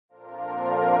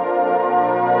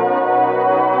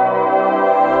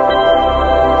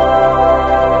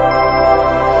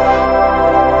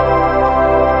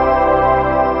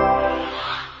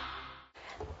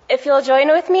you'll join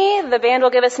with me, the band will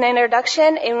give us an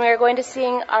introduction, and we're going to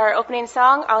sing our opening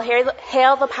song, I'll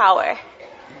Hail the Power.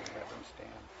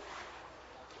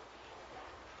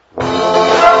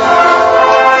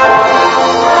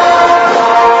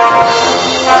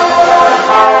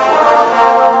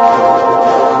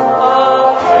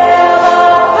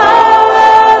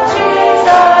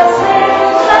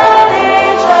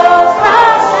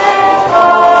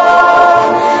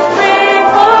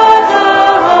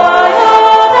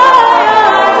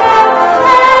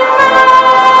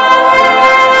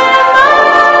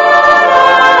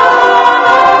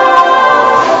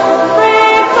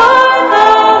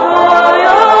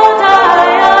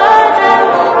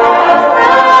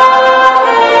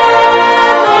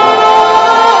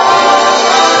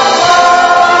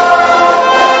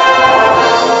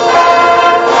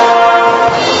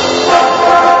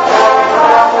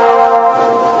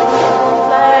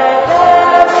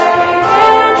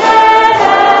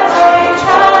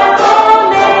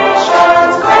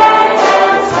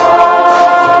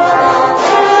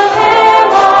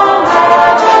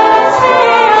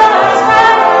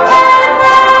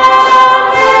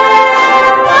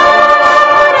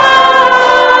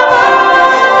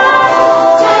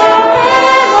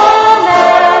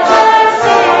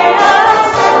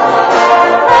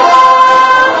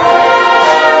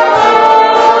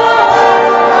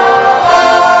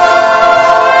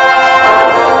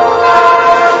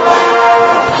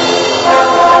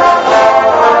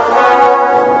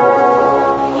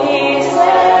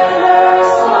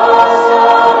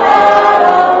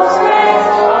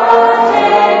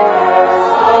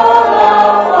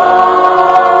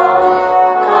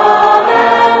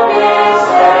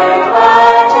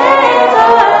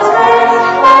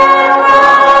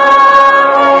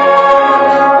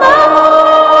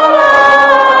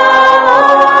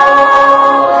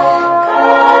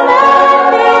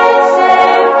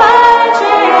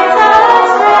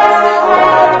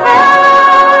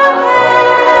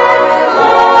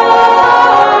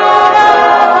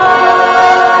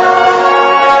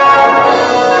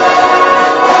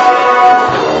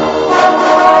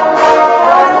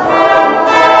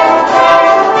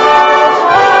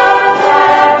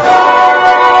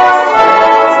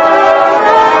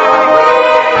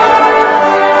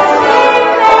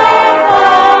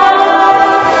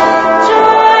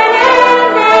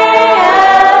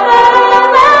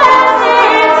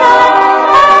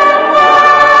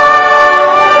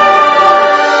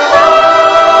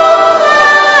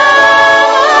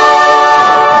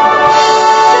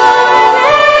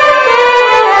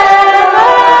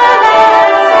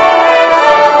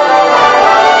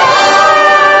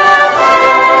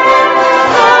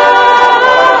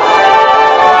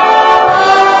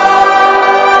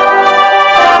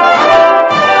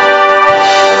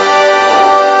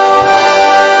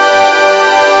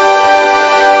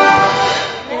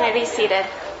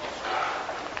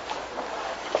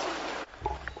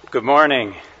 Good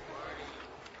morning.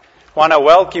 I want to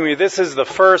welcome you. This is the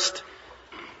first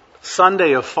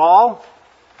Sunday of fall,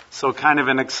 so kind of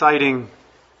an exciting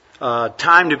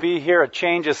time to be here, a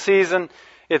change of season.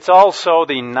 It's also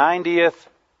the 90th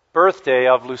birthday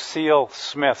of Lucille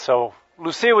Smith. So,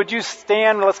 Lucille, would you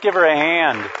stand? Let's give her a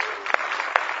hand.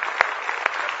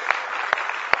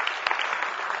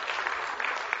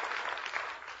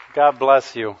 God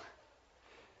bless you.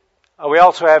 We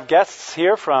also have guests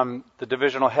here from the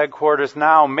divisional headquarters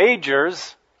now,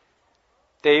 Majors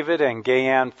David and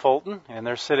Gayanne Fulton, and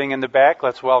they're sitting in the back.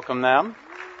 Let's welcome them.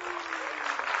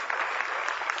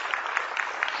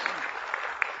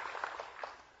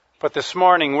 But this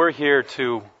morning we're here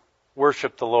to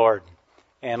worship the Lord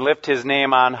and lift His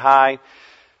name on high.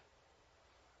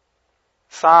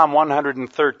 Psalm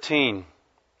 113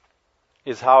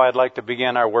 is how I'd like to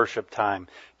begin our worship time.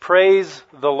 Praise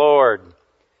the Lord.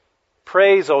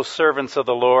 Praise, O servants of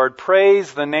the Lord.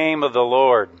 Praise the name of the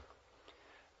Lord.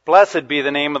 Blessed be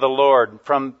the name of the Lord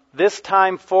from this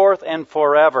time forth and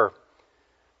forever.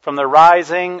 From the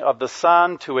rising of the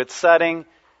sun to its setting,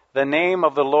 the name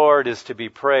of the Lord is to be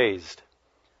praised.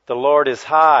 The Lord is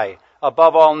high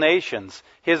above all nations.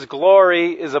 His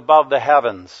glory is above the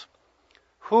heavens.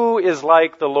 Who is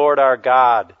like the Lord our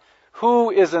God? Who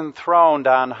is enthroned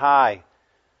on high?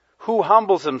 Who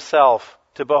humbles himself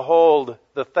to behold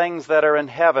the things that are in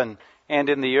heaven and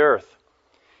in the earth?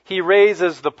 He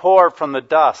raises the poor from the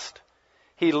dust.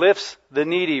 He lifts the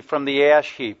needy from the ash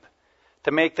heap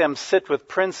to make them sit with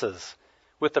princes,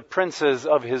 with the princes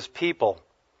of his people.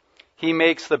 He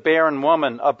makes the barren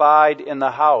woman abide in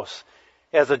the house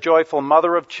as a joyful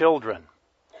mother of children.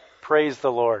 Praise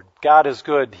the Lord. God is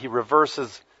good. He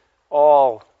reverses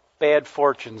all bad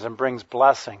fortunes and brings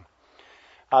blessing.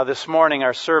 This morning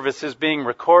our service is being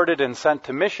recorded and sent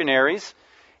to missionaries,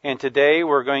 and today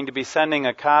we're going to be sending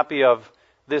a copy of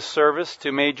this service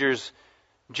to Majors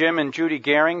Jim and Judy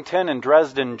Garrington in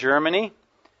Dresden, Germany,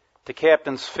 to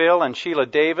Captains Phil and Sheila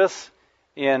Davis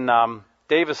in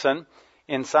Davison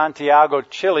in Santiago,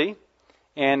 Chile,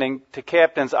 and to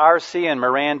Captains R.C. and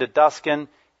Miranda Duskin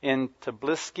in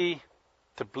Tbilisi,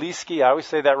 I always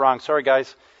say that wrong, sorry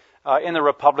guys, in the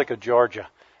Republic of Georgia.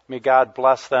 May God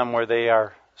bless them where they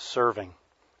are serving.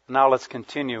 Now let's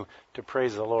continue to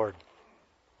praise the Lord.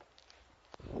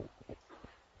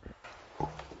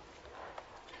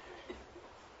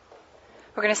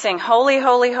 We're going to sing Holy,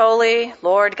 Holy, Holy,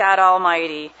 Lord God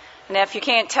Almighty. And if you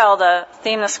can't tell, the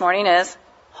theme this morning is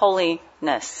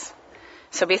holiness.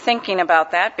 So be thinking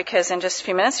about that, because in just a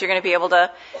few minutes you're going to be able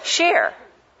to share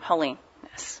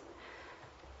holiness.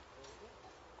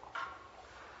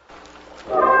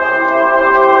 Holy,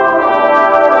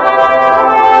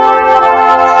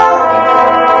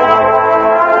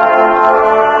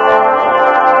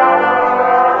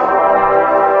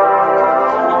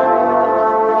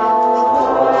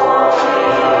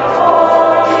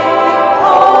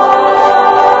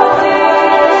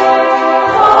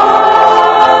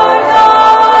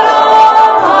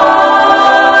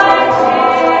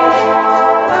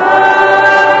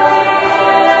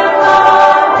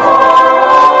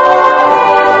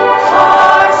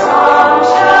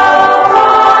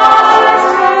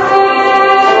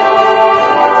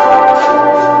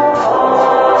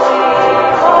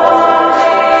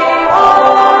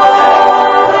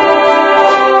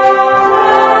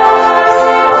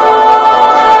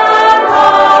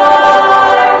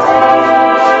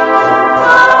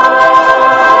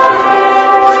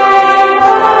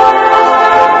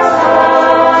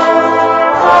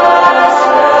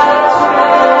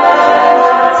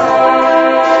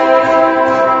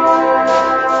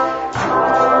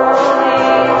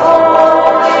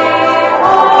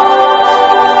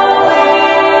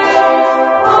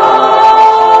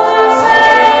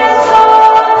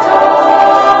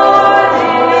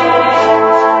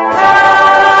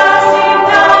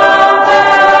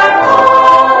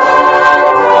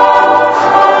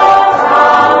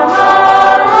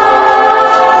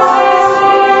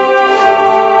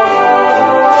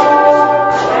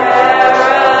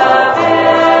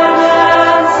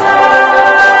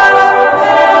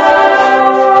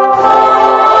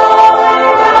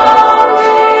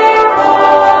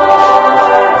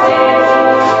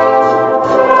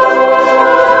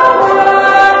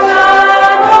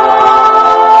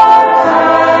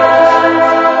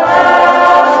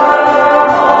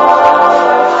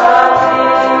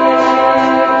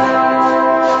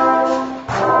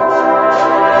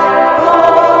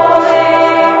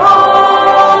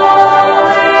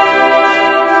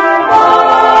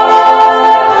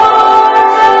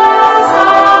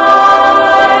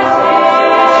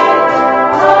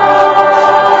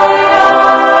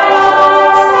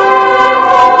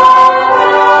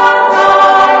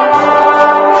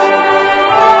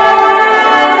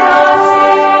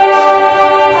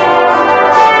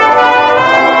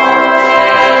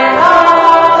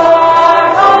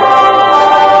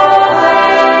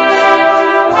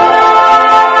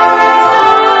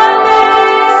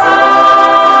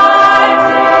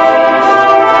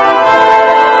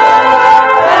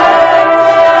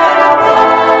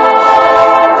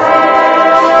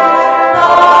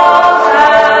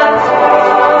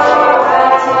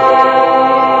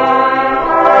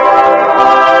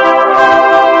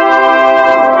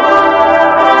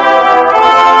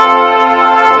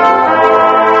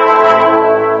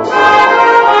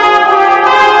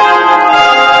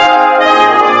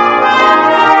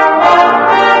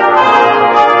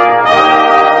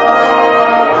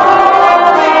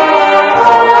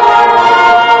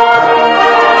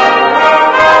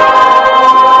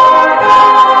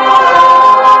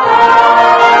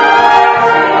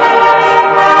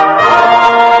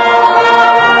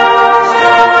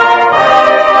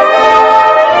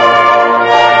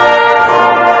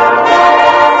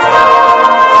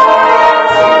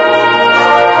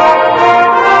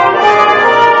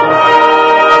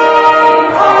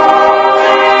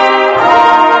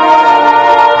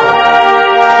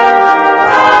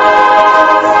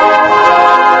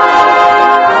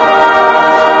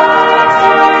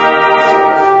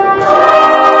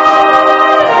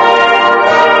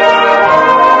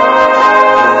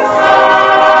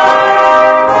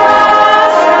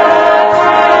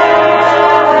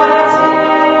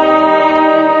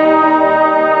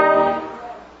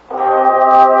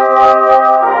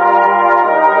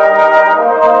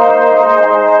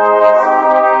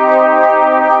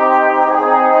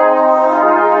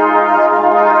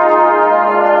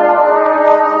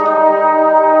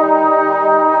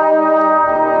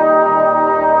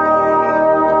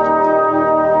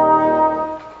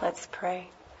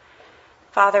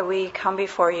 Father, we come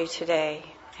before you today,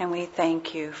 and we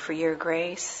thank you for your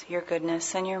grace, your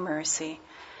goodness, and your mercy.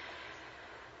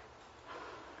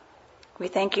 We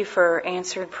thank you for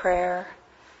answered prayer,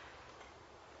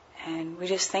 and we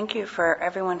just thank you for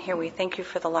everyone here. We thank you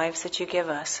for the lives that you give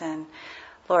us, and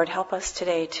Lord, help us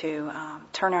today to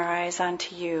turn our eyes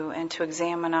onto you and to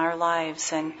examine our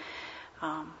lives and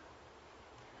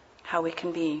how we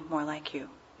can be more like you.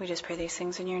 We just pray these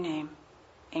things in your name.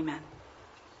 Amen.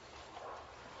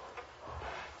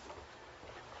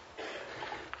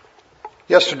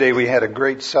 Yesterday we had a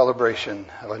great celebration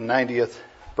of a 90th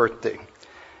birthday.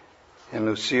 And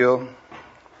Lucille,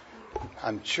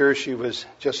 I'm sure she was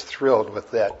just thrilled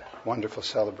with that wonderful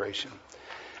celebration.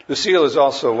 Lucille is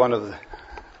also one of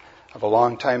the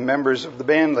longtime members of the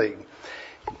band league.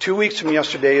 2 weeks from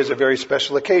yesterday is a very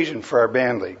special occasion for our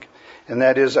band league, and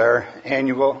that is our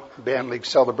annual band league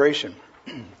celebration.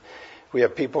 We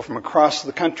have people from across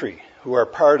the country who are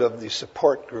part of the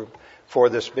support group for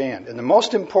this band. And the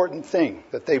most important thing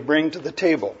that they bring to the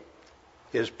table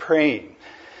is praying.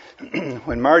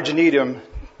 When Marge Needham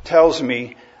tells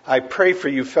me, I pray for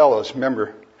you fellows,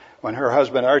 remember when her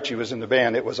husband Archie was in the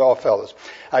band, it was all fellows.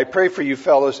 I pray for you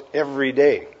fellows every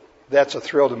day. That's a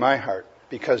thrill to my heart,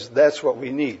 because that's what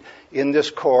we need in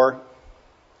this corps,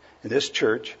 in this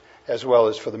church, as well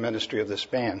as for the ministry of this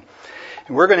band.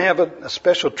 And we're going to have a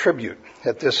special tribute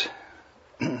at this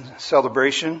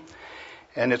celebration,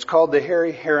 and it's called the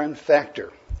Harry Heron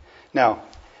Factor. Now,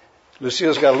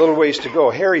 Lucille's got a little ways to go.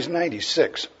 Harry's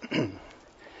 96.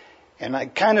 And I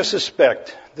kind of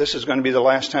suspect this is going to be the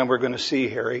last time we're going to see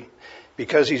Harry,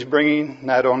 because he's bringing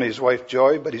not only his wife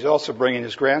Joy, but he's also bringing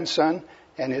his grandson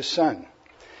and his son.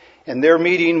 And they're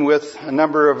meeting with a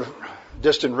number of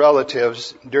distant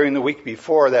relatives during the week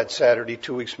before that Saturday,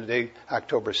 2 weeks from today,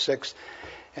 October 6th.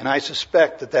 And I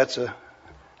suspect that that's a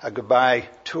goodbye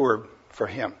tour for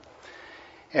him.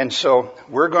 And so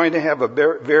we're going to have a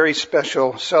very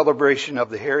special celebration of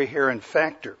the Harry Heron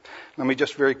Factor. Let me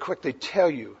just very quickly tell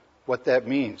you what that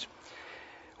means.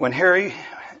 When Harry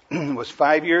was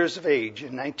 5 years of age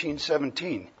in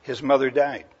 1917, his mother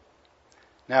died.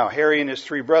 Now, Harry and his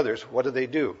three brothers, what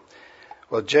do?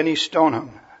 Well, Jenny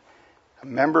Stoneham, a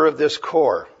member of this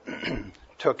corps,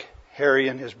 took Harry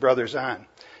and his brothers on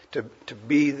to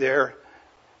be their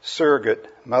surrogate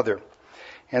mother.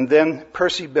 And then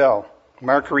Percy Bell,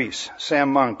 Mark Reese,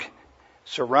 Sam Monk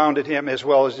surrounded him, as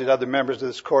well as the other members of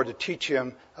this corps, to teach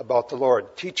him about the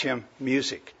Lord, teach him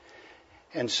music.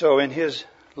 And so in his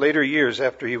later years,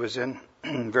 after he was a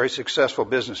very successful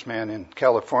businessman in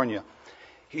California,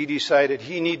 he decided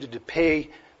he needed to pay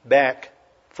back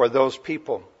for those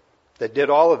people that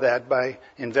did all of that by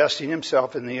investing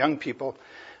himself in the young people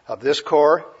of this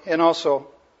corps and also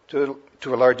to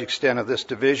a large extent of this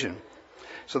division.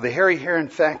 So the Harry Heron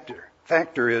Factor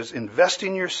is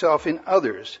investing yourself in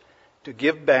others to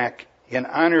give back in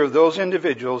honor of those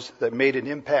individuals that made an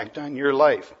impact on your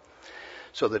life.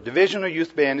 So the Divisional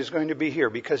Youth Band is going to be here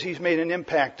because he's made an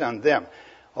impact on them.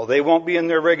 Well, they won't be in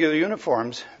their regular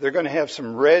uniforms. They're going to have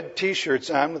some red T-shirts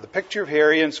on with a picture of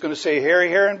Harry, and it's going to say Harry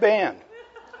Heron Band.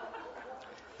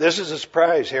 This is a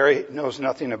surprise. Harry knows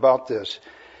nothing about this.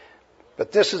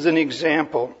 But this is an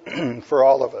example for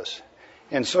all of us.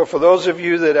 And so for those of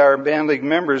you that are band league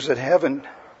members that haven't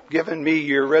given me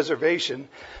your reservation,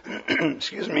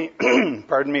 excuse me,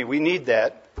 pardon me, we need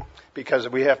that because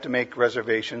we have to make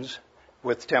reservations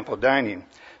with temple dining.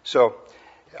 So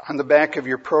on the back of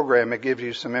your program, it gives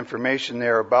you some information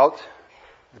there about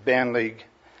the band league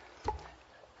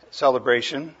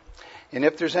celebration. And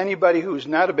if there's anybody who's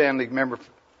not a band league member,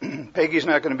 Peggy's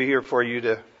not going to be here for you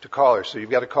to call her. So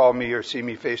you've got to call me or see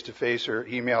me face to face or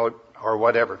email or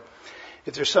whatever.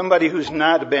 If there's somebody who's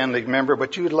not a band league member,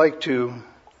 but you'd like to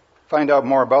find out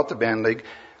more about the band league,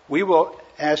 we will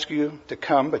ask you to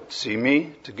come, but see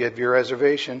me, to give your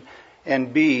reservation,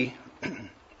 and be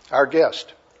our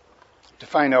guest to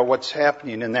find out what's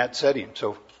happening in that setting.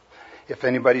 So if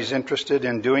anybody's interested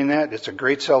in doing that, it's a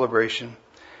great celebration,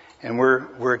 and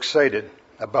we're excited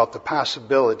about the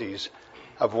possibilities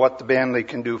of what the band league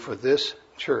can do for this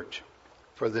church,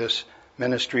 for this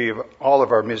ministry of all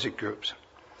of our music groups.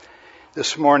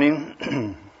 This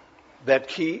morning, that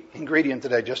key ingredient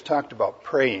that I just talked about,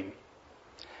 praying,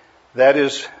 that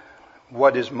is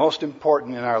what is most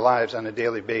important in our lives on a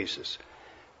daily basis.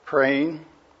 Praying,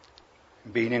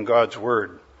 being in God's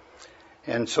Word.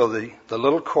 And so the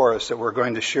little chorus that we're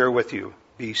going to share with you,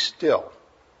 be still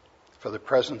for the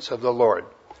presence of the Lord,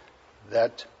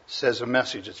 that says a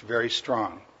message that's very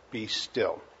strong. Be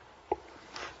still.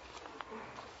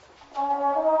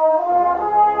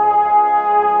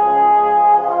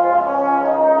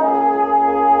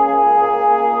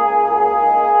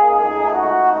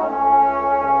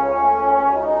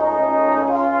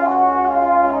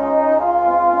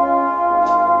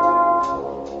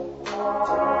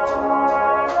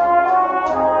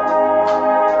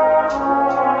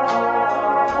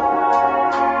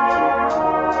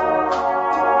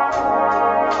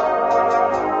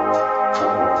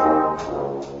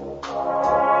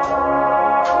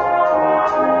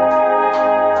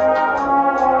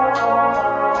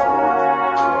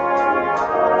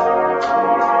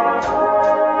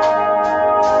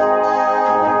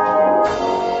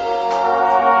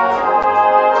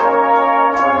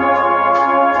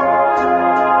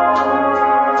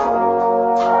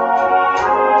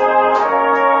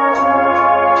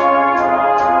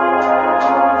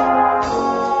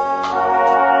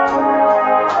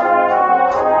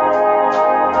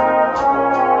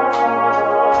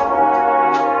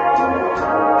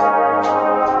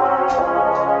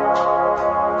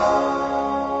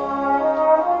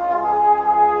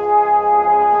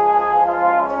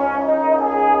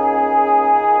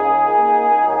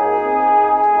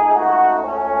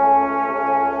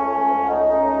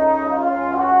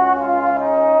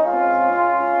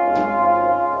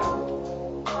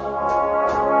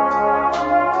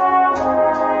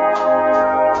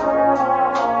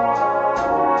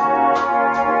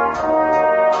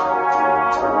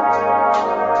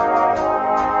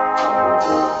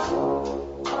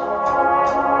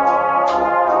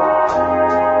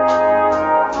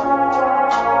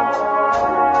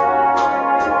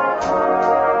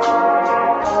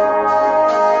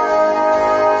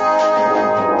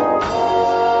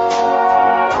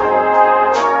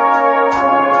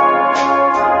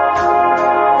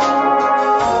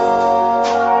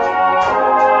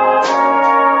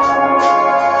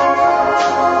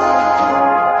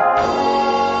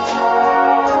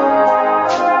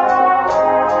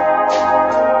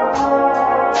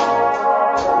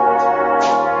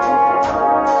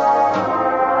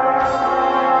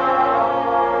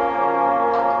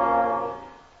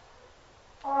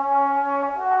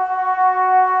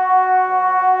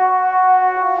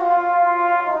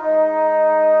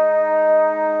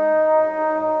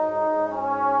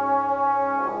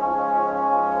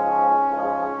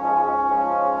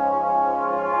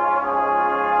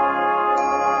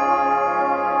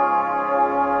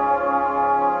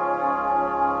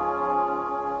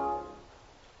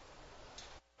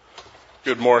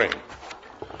 Good morning.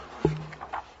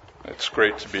 It's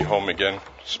great to be home again,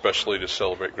 especially to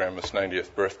celebrate Grandma's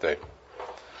 90th birthday.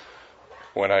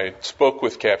 When I spoke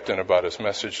with Captain about his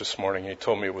message this morning, he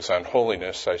told me it was on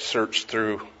holiness. I searched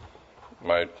through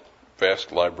my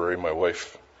vast library. My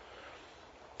wife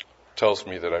tells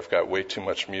me that I've got way too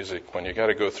much music. When you got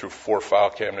to go through 4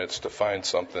 file cabinets to find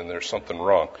something, there's something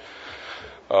wrong.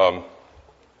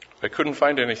 I couldn't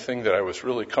find anything that I was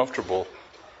really comfortable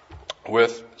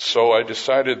with, so I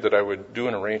decided that I would do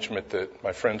an arrangement that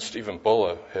my friend Stephen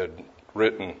Bulla had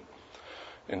written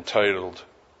entitled,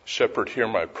 Shepherd, Hear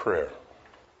My Prayer.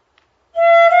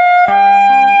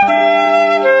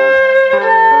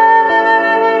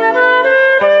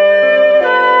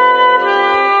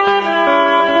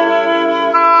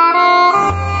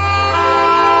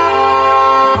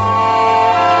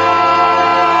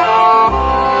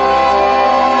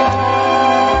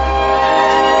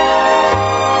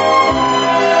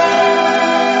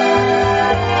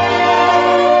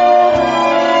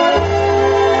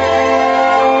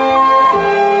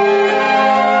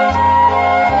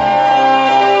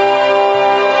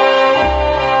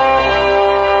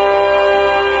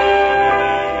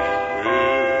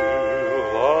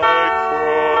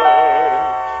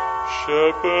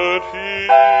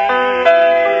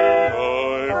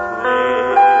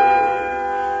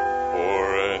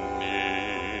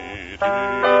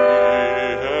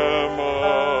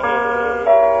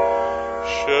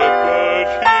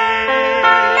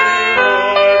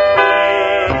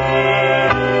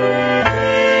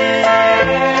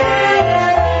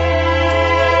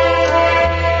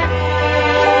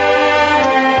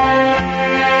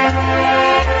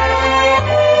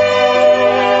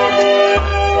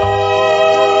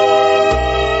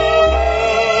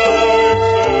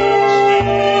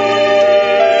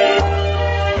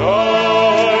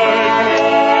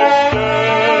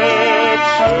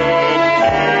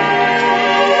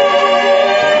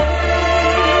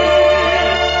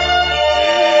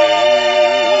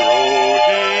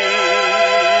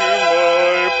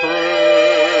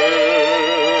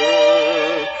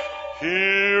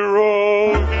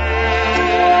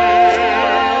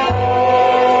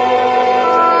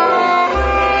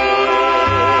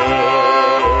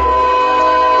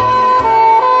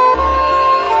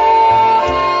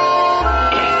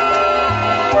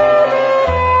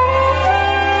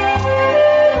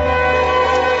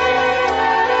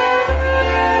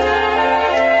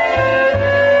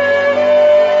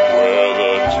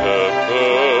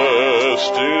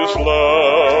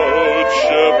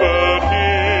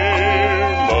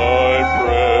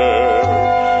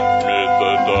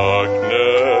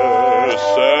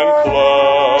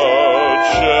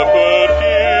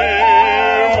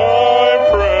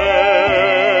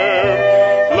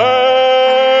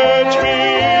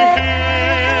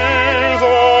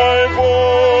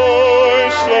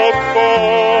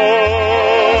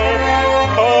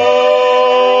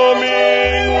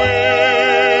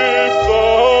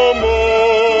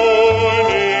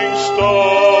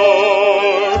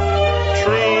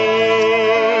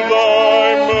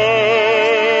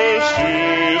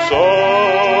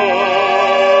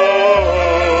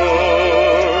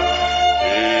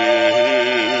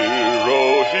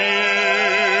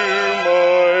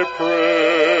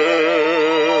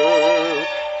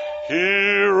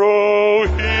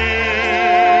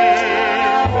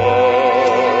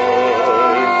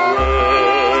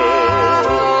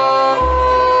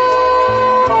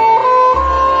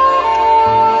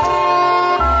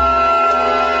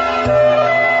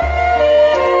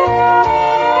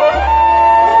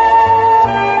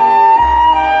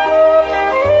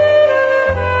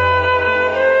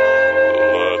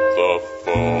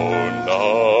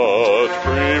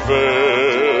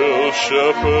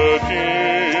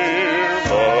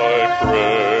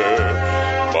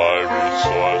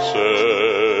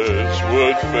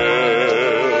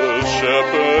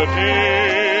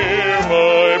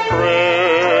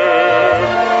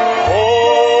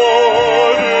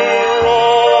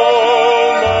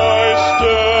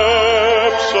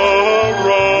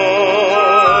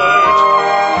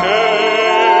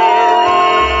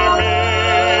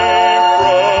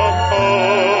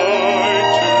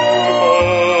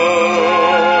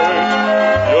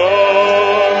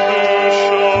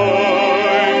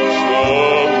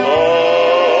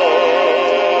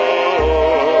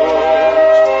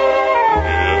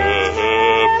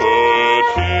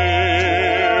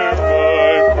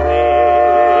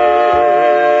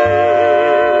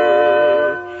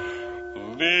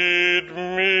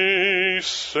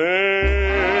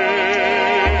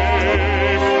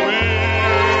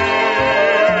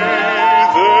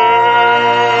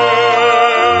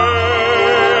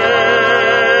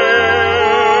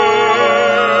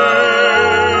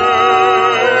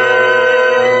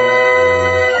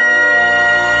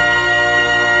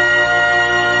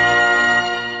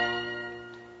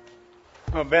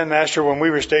 bandmaster, when we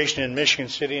were stationed in Michigan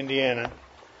City, Indiana,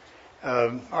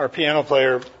 our piano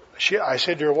player, I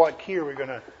said to her, what key are we going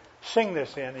to sing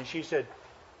this in? And she said,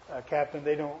 Captain,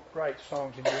 they don't write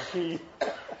songs in your key,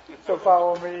 so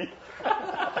follow me.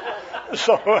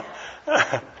 So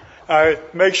I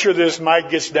make sure this mic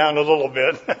gets down a little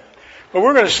bit. But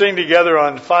we're going to sing together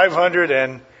on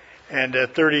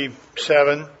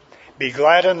 537, Be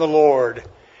Glad in the Lord.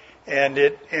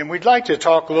 And we'd like to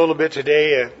talk a little bit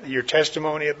today, your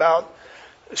testimony about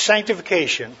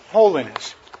sanctification,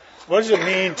 holiness. What does it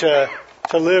mean to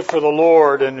live for the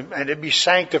Lord and to be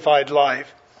sanctified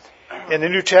life? In the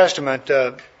New Testament,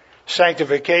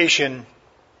 sanctification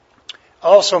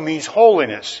also means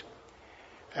holiness.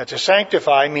 To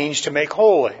sanctify means to make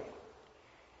holy.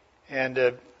 And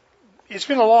it's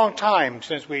been a long time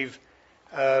since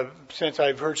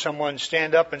I've heard someone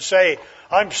stand up and say,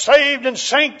 I'm saved and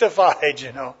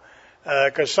sanctified,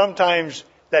 because sometimes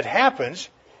that happens.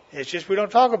 It's just we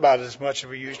don't talk about it as much as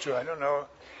we used to. I don't know.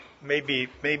 Maybe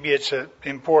it's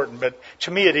important, but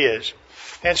to me it is.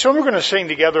 And so we're going to sing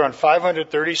together on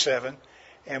 537,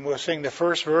 and we'll sing the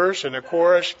first verse and the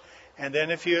chorus. And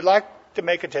then if you'd like to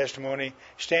make a testimony,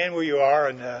 stand where you are,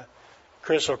 and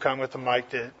Chris will come with the mic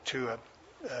to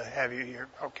have you here.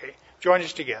 Okay. Join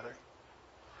us together.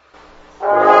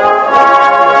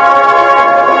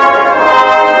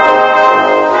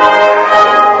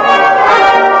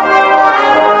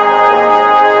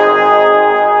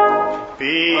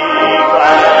 Be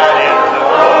glad in the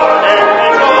Lord and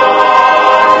rejoice,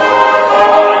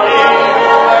 for ye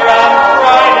are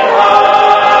upright and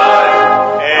high,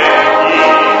 and ye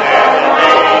that are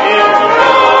made in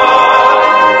joy,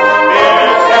 is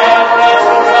and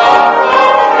blessings of the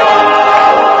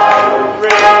God.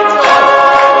 Rejoice,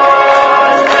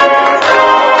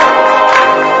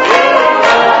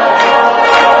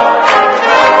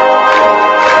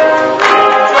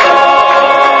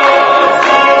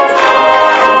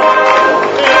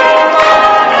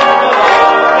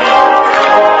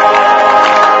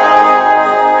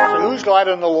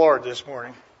 in the Lord this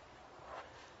morning.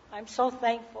 I'm so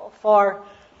thankful for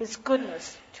His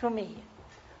goodness to me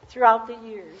throughout the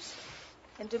years,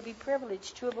 and to be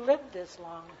privileged to have lived this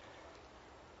long.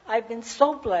 I've been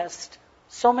so blessed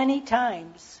so many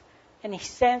times, and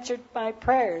He's answered my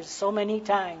prayers so many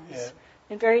times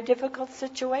in very difficult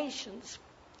situations.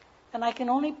 And I can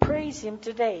only praise Him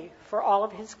today for all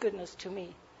of His goodness to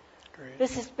me. Great.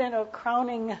 This has been a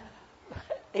crowning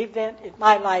event in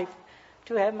my life,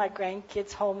 to have my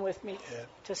grandkids home with me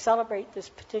to celebrate this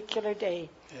particular day.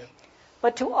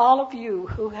 But to all of you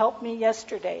who helped me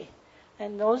yesterday,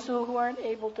 and those who weren't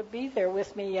able to be there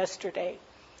with me yesterday,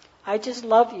 I just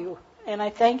love you, and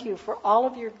I thank you for all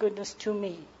of your goodness to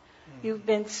me. You've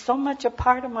been so much a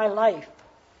part of my life,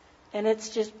 and it's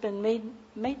just been made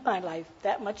my life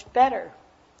that much better.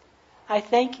 I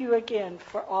thank you again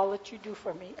for all that you do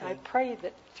for me. Good. I pray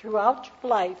that throughout your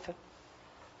life,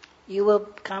 you will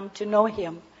come to know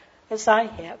Him as I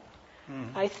have.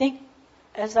 Mm-hmm. I think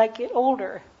as I get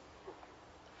older,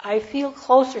 I feel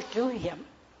closer to Him.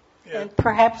 Yeah. And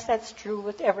perhaps that's true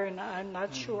with everyone, I'm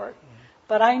not sure. Mm-hmm.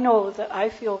 But I know that I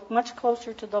feel much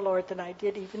closer to the Lord than I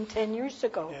did even 10 years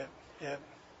ago. Yeah.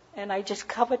 And I just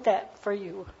covet that for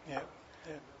you.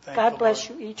 God bless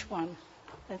you, each one.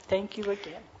 And thank you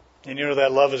again. And you know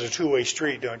that love is a two-way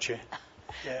street, don't you?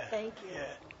 Yeah. Thank you. Yeah.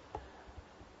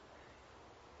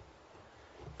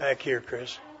 Back here,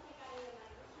 Chris.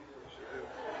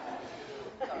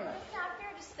 It's not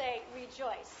fair to say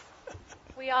rejoice.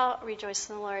 We all rejoice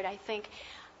in the Lord, I think.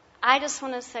 I just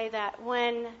want to say that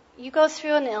when you go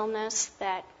through an illness,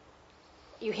 that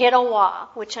you hit a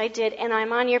wall, which I did, and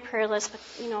I'm on your prayer list, but,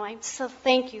 I still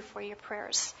thank you for your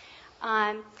prayers.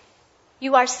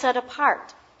 You are set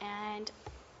apart, and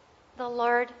the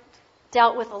Lord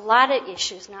dealt with a lot of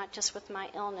issues, not just with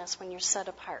my illness, when you're set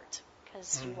apart.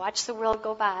 Because you watch the world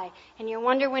go by, and you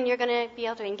wonder when you're going to be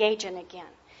able to engage in again.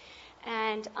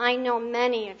 And I know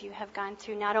many of you have gone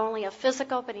through not only a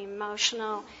physical but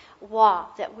emotional wall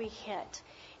that we hit.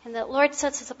 And the Lord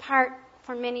sets us apart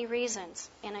for many reasons.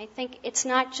 And I think it's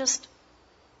not just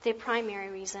the primary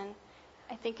reason.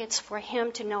 I think it's for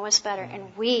Him to know us better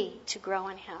and we to grow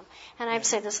in Him. And I've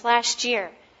said this last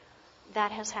year,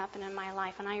 that has happened in my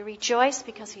life. And I rejoice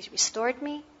because He's restored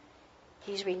me,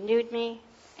 He's renewed me,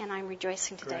 and I'm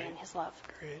rejoicing today in His love.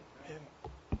 Great. Yeah.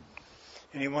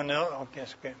 Anyone else? Oh,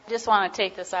 yes, okay. I just want to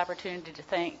take this opportunity to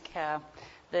thank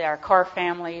our core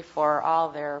family for all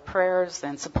their prayers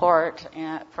and support,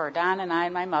 and for Don and I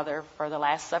and my mother for the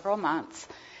last several months.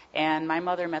 And my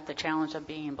mother met the challenge of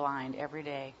being blind every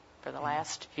day for the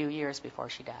last few years before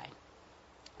she died.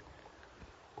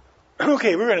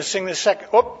 Okay, we're going to sing the second.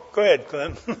 Oh, go ahead,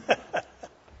 Clem.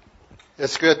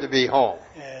 It's good to be home.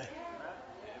 Yeah.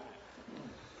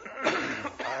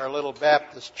 Our little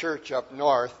Baptist church up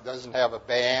north doesn't have a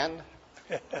band.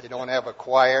 They don't have a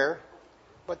choir,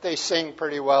 but they sing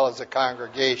pretty well as a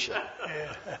congregation.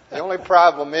 The only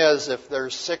problem is if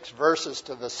there's 6 verses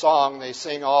to the song, they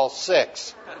sing all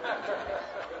 6.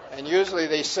 And usually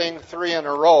they sing 3 in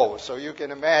a row, so you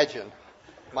can imagine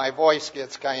my voice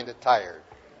gets kind of tired.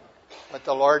 But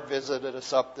the Lord visited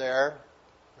us up there.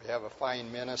 We have a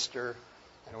fine minister,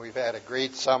 and we've had a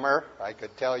great summer. I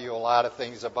could tell you a lot of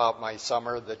things about my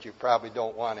summer that you probably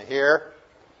don't want to hear.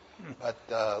 But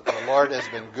the Lord has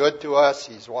been good to us.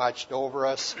 He's watched over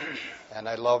us, and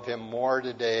I love Him more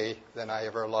today than I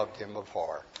ever loved Him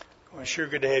before. Well, sure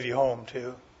good to have you home,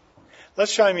 too.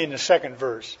 Let's join me in the second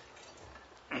verse.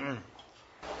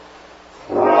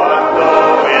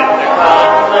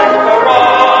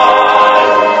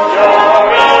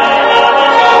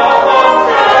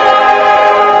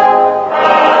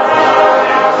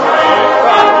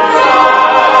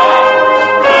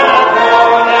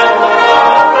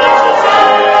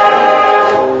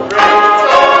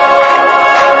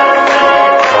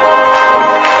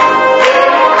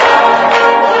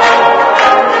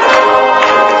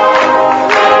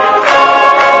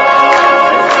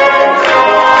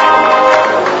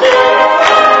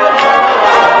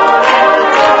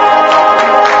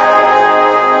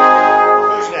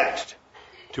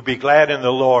 To be glad in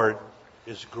the Lord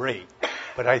is great.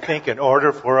 But I think in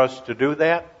order for us to do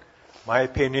that, my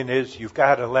opinion is you've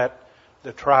got to let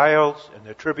the trials and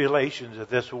the tribulations of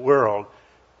this world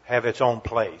have its own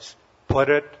place. Put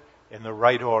it in the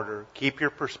right order. Keep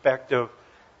your perspective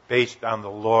based on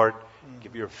the Lord.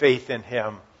 Give your faith in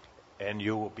Him, and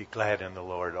you will be glad in the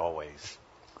Lord always.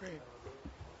 Great.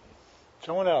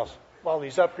 Someone else, while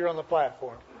he's up here on the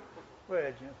platform. Go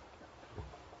ahead, Jim.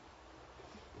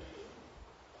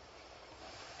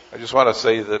 I just want to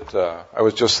say that I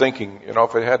was just thinking,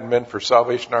 if it hadn't been for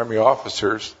Salvation Army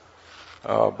officers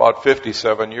about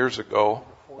 57 years ago,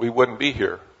 we wouldn't be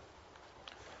here.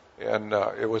 And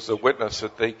it was the witness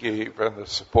that they gave and the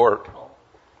support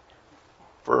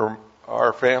for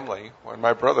our family when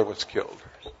my brother was killed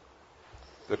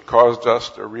that caused us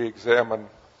to re-examine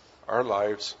our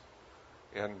lives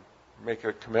and make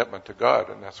a commitment to God,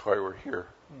 and that's why we're here.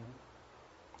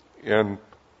 Mm-hmm. And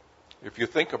if you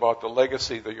think about the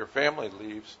legacy that your family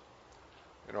leaves,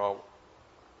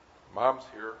 Mom's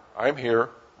here, I'm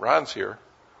here, Ron's here,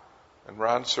 and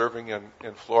Ron's serving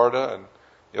in Florida, and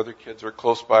the other kids are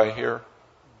close by here.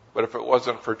 But if it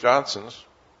wasn't for Johnson's,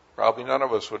 probably none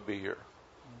of us would be here.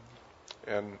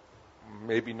 And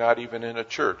maybe not even in a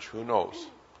church, who knows.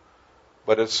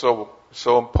 But it's so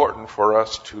important for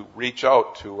us to reach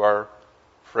out to our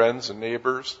friends and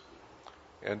neighbors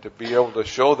and to be able to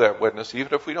show that witness,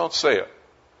 even if we don't say it,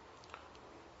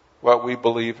 what we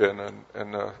believe in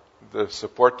and the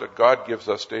support that God gives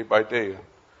us day by day.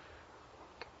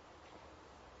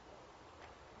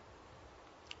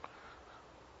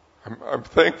 I'm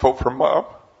thankful for Mom.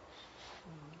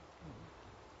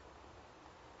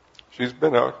 She's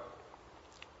been a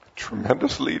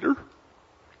tremendous leader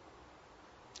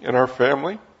in our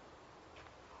family.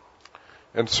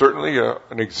 And certainly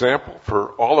an example for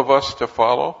all of us to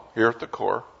follow here at the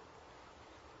Corps.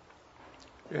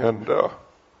 And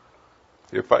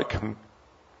if I can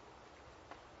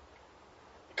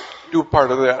do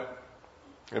part of that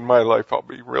in my life, I'll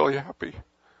be really happy.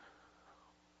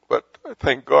 But I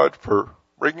thank God for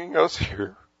bringing us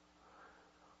here,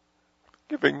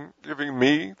 giving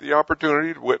me the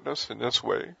opportunity to witness in this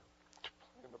way, to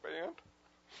play in the band,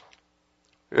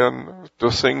 and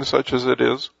to sing such as it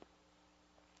is.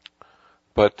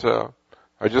 But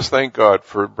I just thank God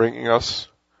for bringing us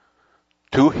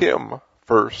to Him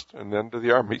first and then to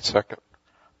the Army second.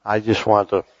 I just want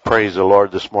to praise the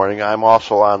Lord this morning. I'm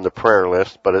also on the prayer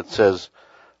list, but it says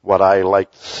what I like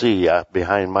to see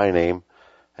behind my name,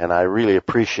 and I really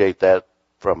appreciate that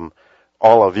from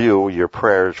all of you, your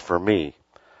prayers for me.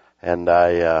 And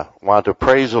I want to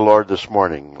praise the Lord this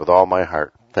morning with all my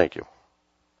heart. Thank you.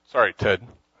 Sorry, Ted.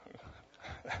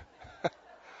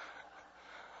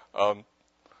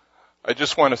 I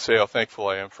just want to say how thankful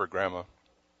I am for Grandma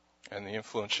and the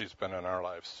influence she's been on our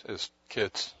lives as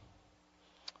kids.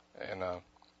 And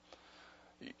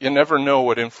you never know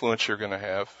what influence you're going to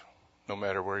have, no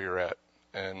matter where you're at.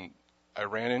 And I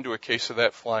ran into a case of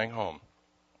that flying home.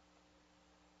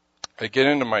 I get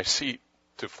into my seat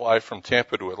to fly from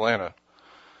Tampa to Atlanta,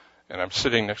 and I'm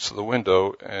sitting next to the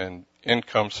window, and in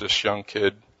comes this young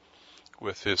kid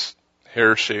with his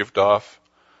hair shaved off,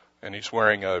 and he's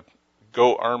wearing a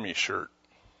Go Army shirt.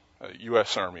 a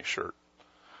U.S. Army shirt.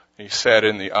 He sat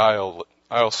in the aisle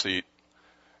seat,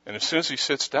 and as soon as he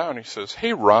sits down, he says,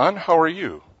 "Hey, Ron, how are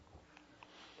you?"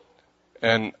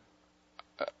 And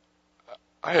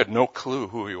I had no clue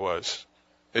who he was.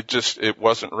 It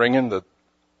wasn't ringing.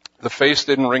 The face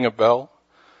didn't ring a bell.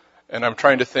 And I'm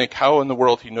trying to think how in the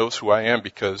world he knows who I am,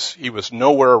 because he was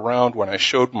nowhere around when I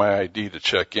showed my ID to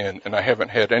check in, and I haven't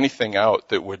had anything out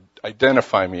that would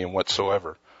identify me in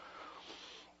whatsoever.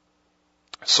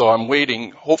 So I'm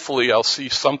waiting. Hopefully I'll see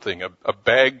something, a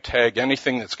bag tag,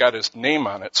 anything that's got his name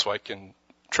on it so I can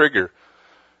trigger.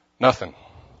 Nothing.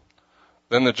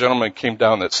 Then the gentleman came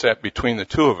down that sat between the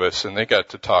two of us, and they got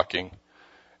to talking.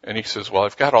 And he says, "Well,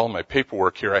 I've got all my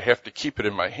paperwork here. I have to keep it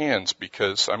in my hands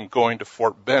because I'm going to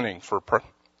Fort Benning for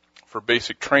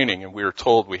basic training, and we were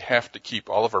told we have to keep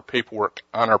all of our paperwork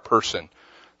on our person.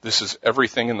 This is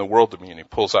everything in the world to me." And he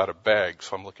pulls out a bag.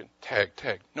 So I'm looking,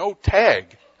 tag. No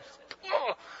tag.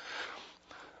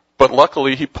 But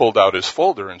luckily he pulled out his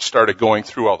folder and started going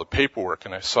through all the paperwork,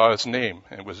 and I saw his name,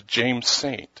 and it was James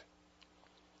Saint.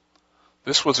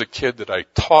 This was a kid that I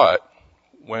taught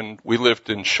when we lived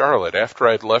in Charlotte after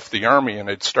I'd left the Army and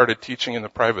I'd started teaching in the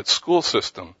private school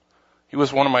system. He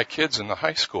was one of my kids in the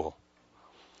high school.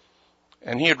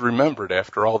 And he had remembered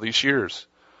after all these years.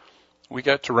 We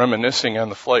got to reminiscing on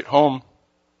the flight home,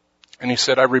 and he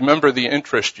said, "I remember the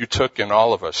interest you took in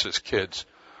all of us as kids."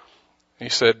 He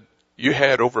said, "You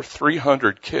had over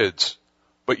 300 kids,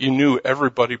 but you knew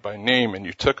everybody by name, and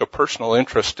you took a personal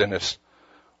interest in us,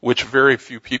 which very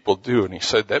few people do." And he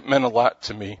said, "That meant a lot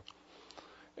to me.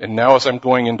 And now as I'm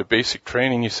going into basic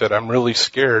training," he said, "I'm really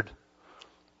scared,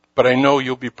 but I know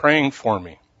you'll be praying for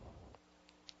me."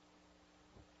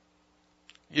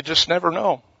 You just never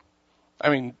know. I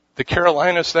mean, the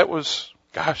Carolinas, that was,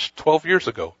 12 years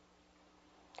ago.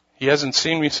 He hasn't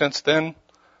seen me since then.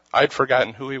 I'd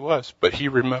forgotten who he was, but he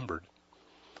remembered.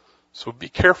 So be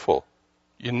careful.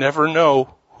 You never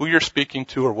know who you're speaking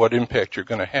to or what impact you're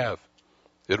going to have.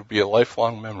 It'll be a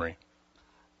lifelong memory.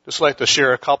 Just like to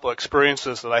share a couple of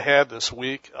experiences that I had this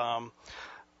week. The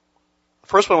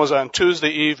first one was on Tuesday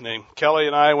evening. Kelly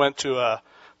and I went to a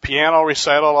piano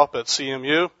recital up at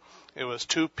CMU. It was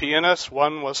two pianists.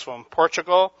 One was from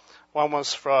Portugal. One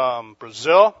was from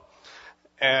Brazil.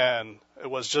 And it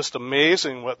was just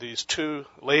amazing what these two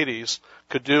ladies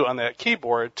could do on that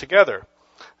keyboard together.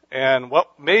 And what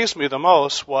amazed me the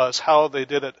most was how they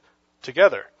did it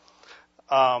together.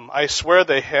 I swear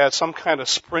they had some kind of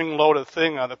spring-loaded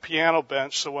thing on the piano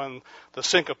bench, so when the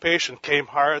syncopation came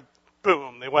hard,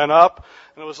 boom, they went up,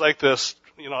 and it was like this,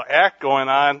 act going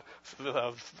on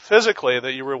physically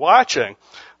that you were watching.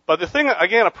 But the thing,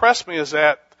 again, impressed me is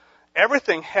that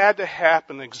everything had to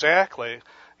happen exactly.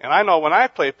 And I know when I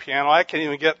play piano, I can't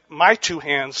even get my two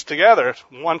hands together,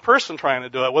 one person trying to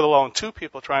do it, let alone two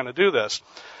people trying to do this.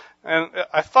 And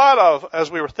I thought of, as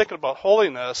we were thinking about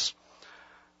holiness,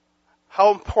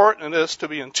 how important it is to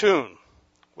be in tune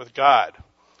with God,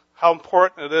 how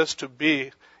important it is to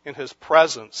be in His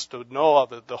presence, to know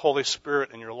of the Holy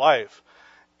Spirit in your life.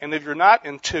 And if you're not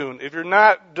in tune, if you're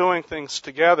not doing things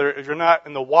together, if you're not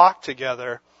in the walk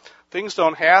together, things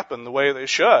don't happen the way they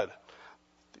should.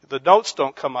 The notes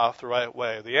don't come off the right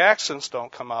way. The accents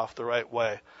don't come off the right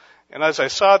way. And as I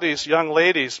saw these young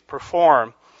ladies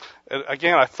perform,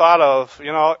 again, I thought of,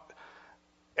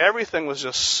 everything was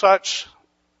just such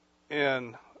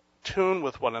in tune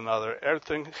with one another.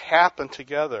 Everything happened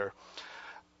together.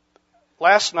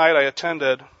 Last night I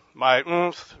attended my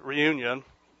reunion,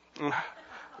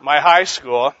 my high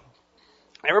school.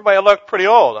 Everybody looked pretty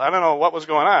old. I don't know what was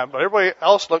going on, but everybody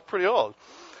else looked pretty old.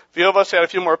 A few of us had a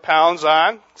few more pounds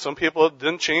on. Some people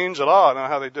didn't change at all. I don't know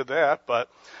how they did that. But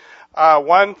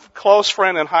one close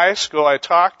friend in high school I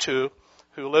talked to,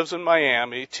 who lives in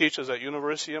Miami, teaches at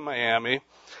University of Miami,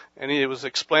 and he was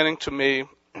explaining to me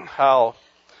how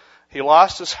he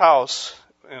lost his house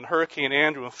in Hurricane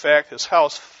Andrew. In fact, his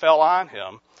house fell on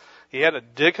him. He had to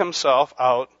dig himself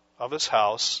out of his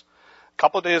house. A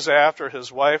couple of days after,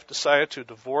 his wife decided to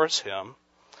divorce him.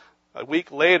 A week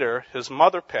later, his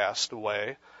mother passed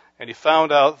away, and he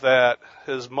found out that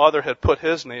his mother had put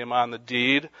his name on the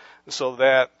deed, so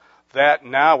that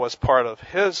now was part of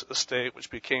his estate, which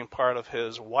became part of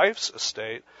his wife's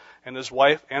estate, and his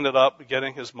wife ended up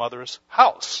getting his mother's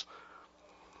house.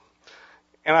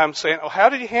 And I'm saying, how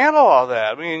did you handle all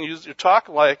that? I mean, you're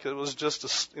talking like it was just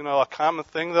a common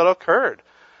thing that occurred.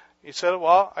 He said,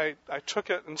 well, I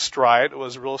took it in stride. It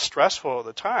was real stressful at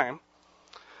the time.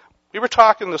 We were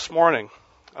talking this morning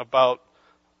about,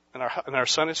 in our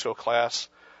Sunday school class,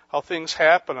 how things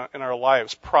happen in our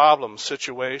lives, problems,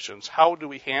 situations. How do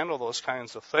we handle those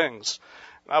kinds of things?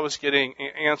 And I was getting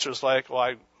answers like,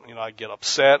 well, I'd get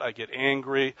upset, I'd get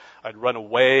angry, I'd run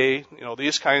away,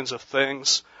 these kinds of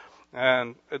things.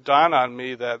 And it dawned on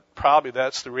me that probably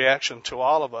that's the reaction to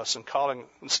all of us, and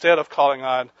instead of calling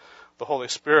on the Holy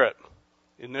Spirit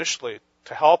initially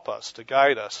to help us, to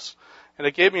guide us. And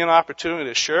it gave me an opportunity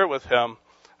to share with him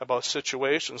about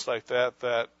situations like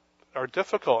that are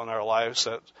difficult in our lives,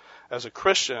 that as a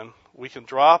Christian we can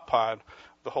draw upon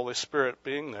the Holy Spirit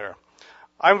being there.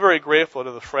 I'm very grateful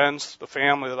to the friends, the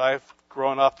family that I've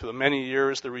grown up through the many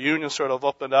years. The reunion sort of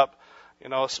opened up,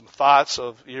 some thoughts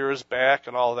of years back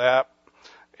and all that.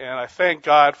 And I thank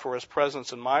God for his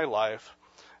presence in my life.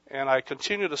 And I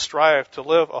continue to strive to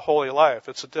live a holy life.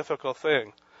 It's a difficult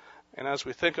thing. And as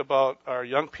we think about our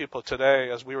young people today,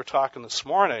 as we were talking this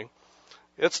morning,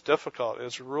 it's difficult.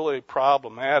 It's really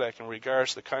problematic in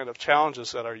regards to the kind of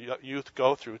challenges that our youth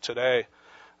go through today.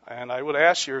 And I would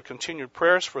ask your continued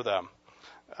prayers for them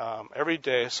every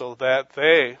day, so that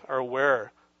they are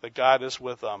aware that God is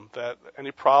with them, that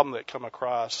any problem they come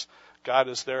across, God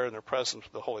is there in their presence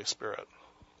with the Holy Spirit.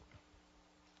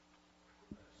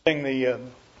 Sing the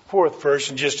fourth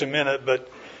verse in just a minute, but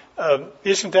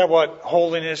isn't that what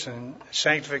holiness and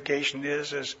sanctification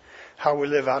is how we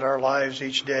live out our lives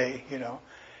each day,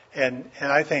 And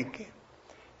I think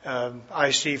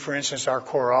I see, for instance, our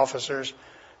Corps officers,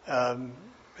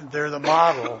 they're the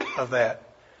model of that.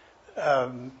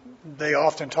 They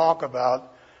often talk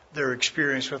about their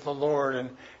experience with the Lord and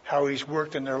how He's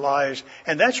worked in their lives.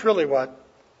 And that's really what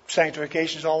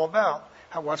sanctification is all about.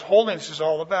 What holiness is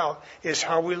all about is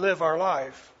how we live our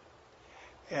life.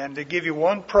 And to give you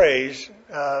one praise,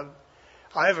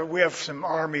 we have some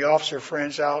Army officer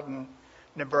friends out in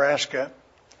Nebraska.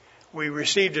 We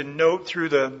received a note through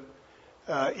the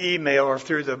email or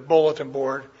through the bulletin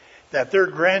board that their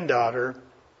granddaughter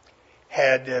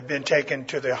had been taken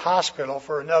to the hospital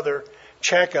for another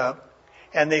checkup,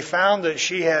 and they found that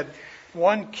she had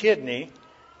one kidney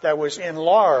that was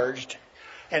enlarged,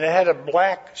 and it had a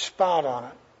black spot on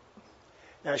it.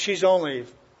 Now, she's only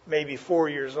maybe 4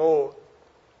 years old.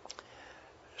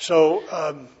 So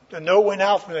the note went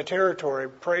out from the territory,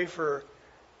 pray for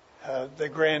the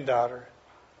granddaughter.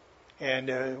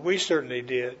 And we certainly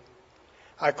did.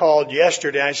 I called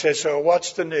yesterday. I said, so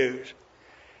what's the news?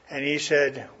 And he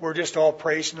said, we're just all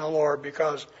praising the Lord,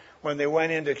 because when they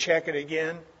went in to check it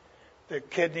again, the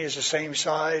kidney is the same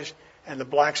size and the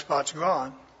black spot's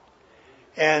gone.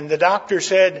 And the doctor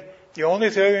said the only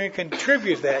thing we can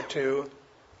contribute that to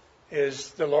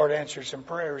is the Lord answered some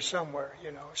prayers somewhere,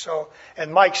 So,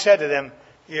 and Mike said to them,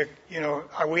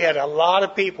 we had a lot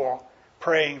of people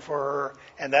praying for her,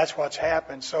 and that's what's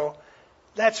happened. So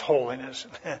that's holiness.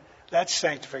 That's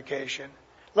sanctification.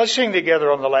 Let's sing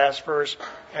together on the last verse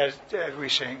as we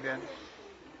sing then.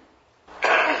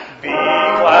 Be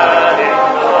glad in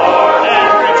the Lord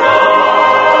and rejoice.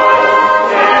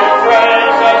 Give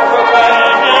praise and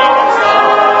proclaim Him with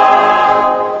song.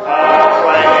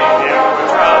 Acclaim Him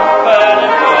with trumpet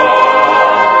and call.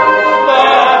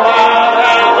 Let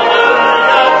hallelujah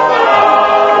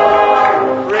belong.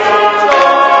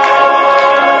 Rejoice.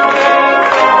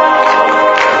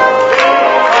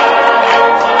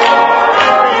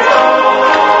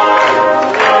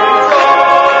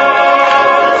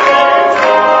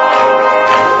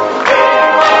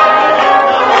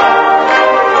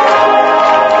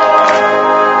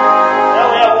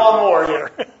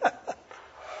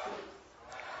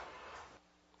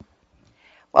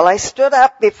 Well, I stood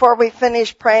up before we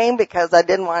finished praying because I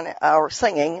didn't want, or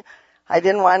singing, I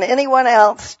didn't want anyone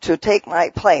else to take my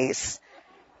place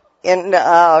in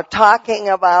talking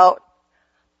about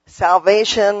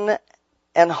salvation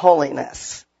and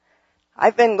holiness.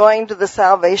 I've been going to the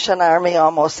Salvation Army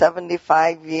almost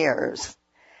 75 years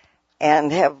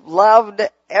and have loved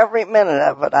every minute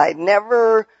of it. I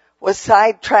never was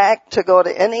sidetracked to go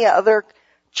to any other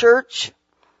church.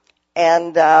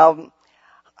 And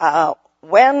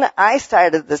when I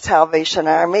started the Salvation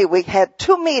Army, we had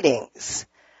 2 meetings.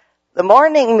 The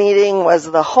morning meeting was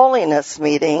the Holiness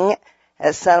Meeting,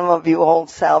 as some of you old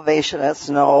Salvationists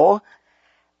know,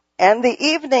 and the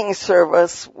evening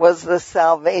service was the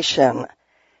Salvation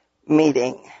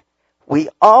Meeting. We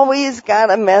always got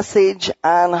a message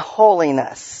on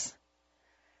holiness,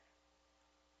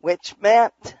 which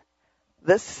meant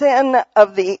the sin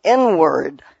of the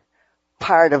inward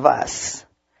part of us.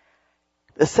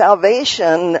 The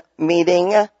Salvation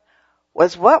Meeting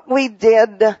was what we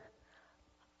did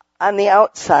on the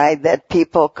outside that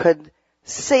people could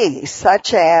see,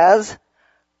 such as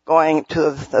going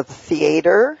to the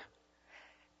theater,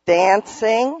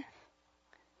 dancing.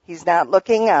 He's not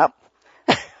looking up.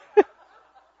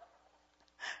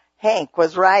 Hank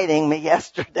was writing me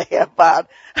yesterday about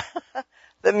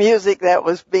the music that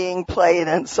was being played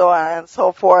and so on and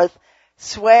so forth,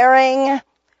 swearing,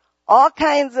 all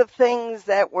kinds of things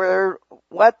that were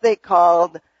what they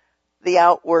called the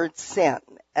outward sin.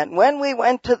 And when we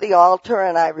went to the altar,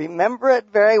 and I remember it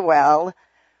very well,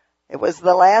 it was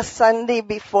the last Sunday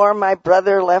before my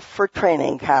brother left for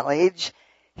training college.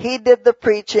 He did the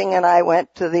preaching and I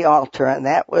went to the altar, and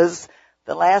that was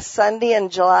the last Sunday in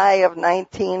July of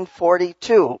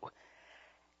 1942.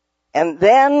 And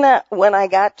then when I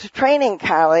got to training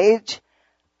college,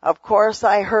 of course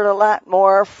I heard a lot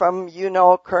more from,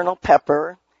 Colonel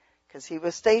Pepper, because he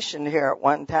was stationed here at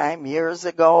one time years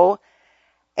ago,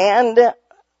 and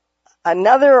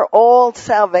another old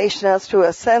Salvationist who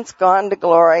has since gone to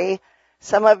glory.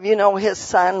 Some of you know his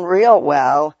son real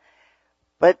well,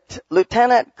 but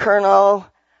Lieutenant Colonel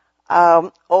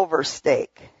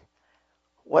Overstake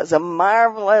was a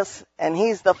marvelous, and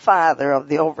he's the father of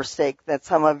the Overstake that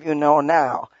some of you know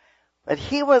now. But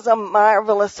he was a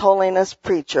marvelous holiness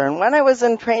preacher. And when I was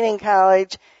in training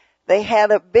college, they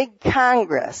had a big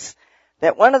congress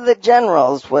that one of the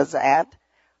generals was at.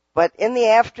 But in the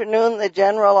afternoon, the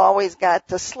general always got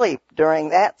to sleep during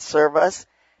that service.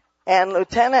 And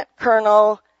Lieutenant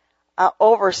Colonel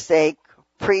Overstake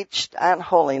preached on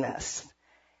holiness.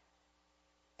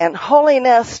 And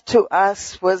holiness to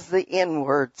us was the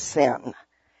inward sin.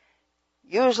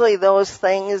 Usually those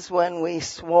things when we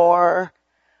swore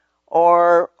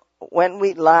or when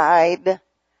we lied,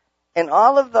 and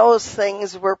all of those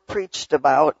things were preached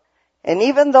about. And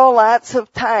even though lots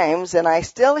of times, and I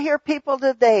still hear people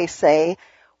today say,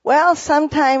 well,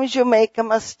 sometimes you make a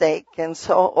mistake and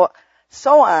so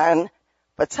on,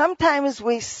 but sometimes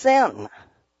we sin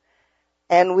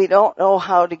and we don't know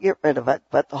how to get rid of it,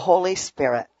 but the Holy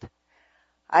Spirit.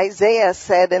 Isaiah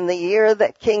said, in the year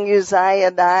that King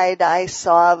Uzziah died, I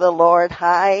saw the Lord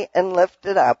high and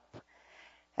lifted up.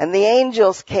 And the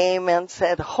angels came and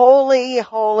said, holy,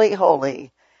 holy,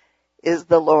 holy is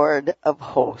the Lord of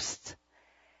hosts.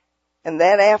 And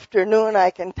that afternoon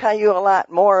I can tell you a lot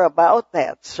more about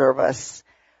that service,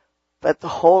 but the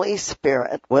Holy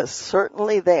Spirit was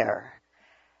certainly there.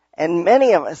 And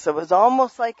many of us, it was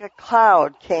almost like a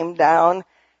cloud came down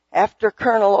after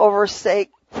Colonel Overstake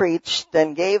preached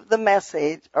and gave the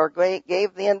message or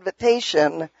gave the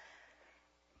invitation,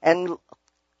 and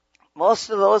most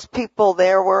of those people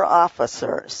there were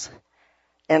officers.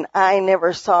 And I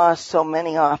never saw so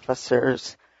many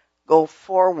officers go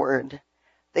forward.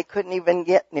 They couldn't even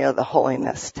get near the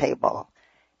holiness table.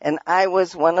 And I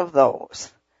was one of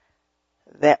those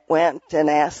that went and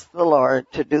asked the Lord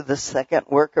to do the second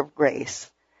work of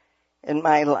grace in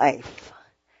my life.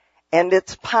 And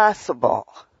it's possible.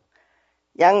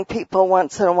 Young people,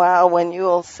 once in a while, when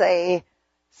you'll say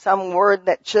some word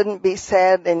that shouldn't be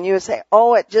said and you say,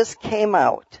 oh, it just came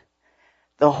out.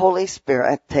 The Holy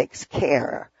Spirit takes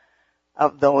care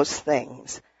of those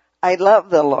things. I love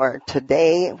the Lord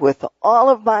today with all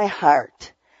of my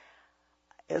heart.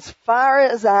 As far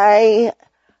as I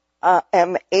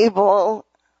am able,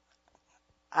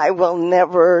 I will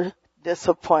never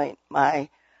disappoint my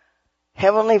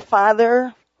Heavenly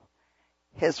Father,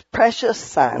 His precious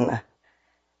Son,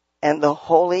 and the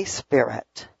Holy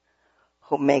Spirit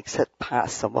who makes it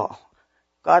possible.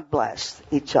 God bless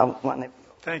each one of you.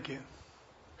 Thank you.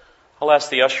 I'll ask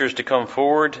the ushers to come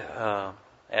forward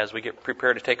as we get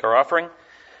prepared to take our offering.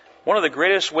 One of the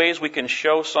greatest ways we can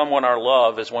show someone our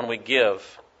love is when we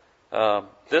give.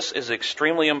 This is an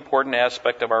extremely important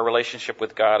aspect of our relationship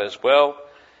with God as well,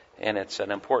 and it's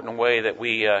an important way that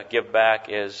we give back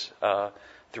is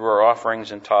through our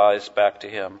offerings and tithes back to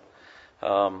Him.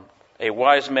 A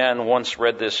wise man once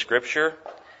read this scripture,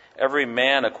 every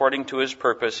man according to his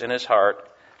purpose in his heart,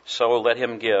 so let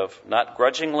him give, not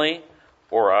grudgingly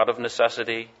or out of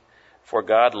necessity, for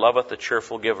God loveth a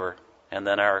cheerful giver. And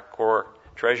then our core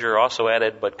treasurer also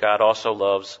added, but God also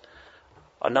loves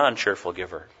a non-cheerful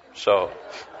giver. So,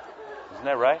 isn't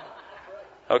that right?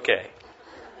 Okay.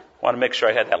 Want to make sure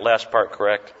I had that last part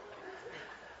correct.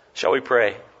 Shall we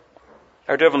pray?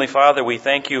 Our Heavenly Father, we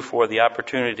thank you for the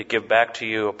opportunity to give back to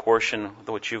you a portion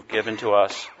which you've given to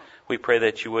us. We pray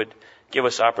that you would give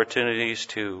us opportunities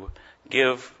to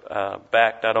give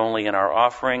back not only in our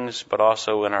offerings, but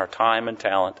also in our time and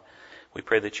talent. We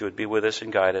pray that you would be with us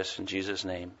and guide us. In Jesus'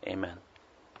 name, amen.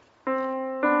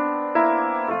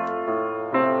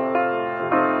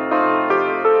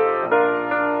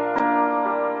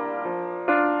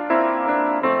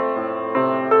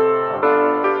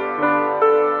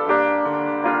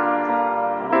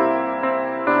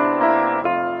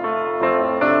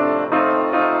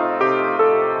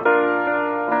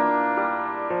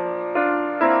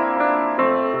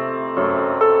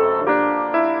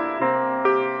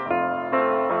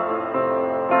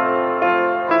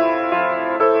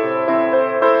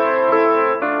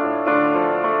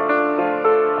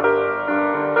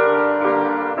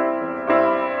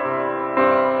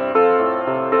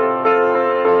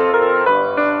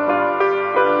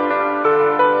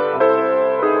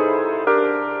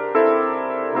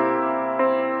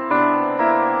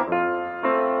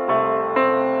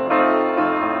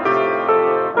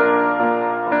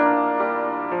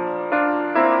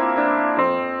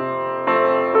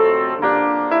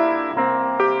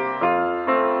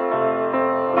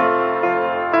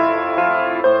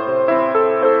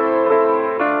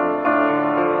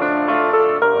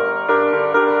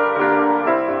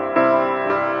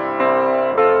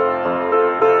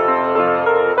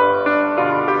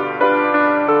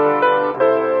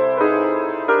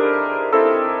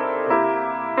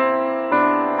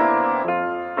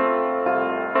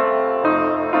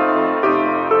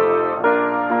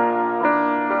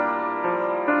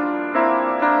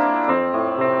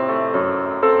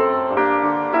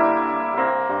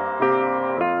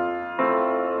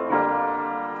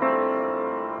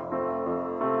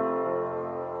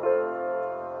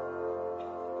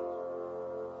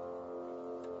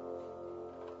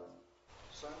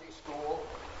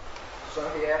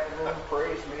 Saturday afternoon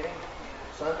praise meeting,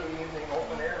 Sunday evening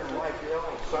open air in Whiteville,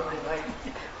 and Sunday night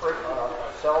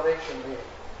salvation meeting.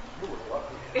 You were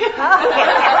lucky.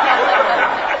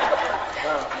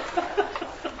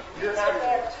 You're not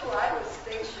that too. I was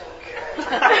stationed here.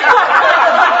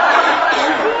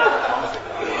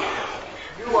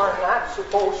 You are not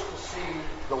supposed to see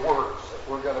the words that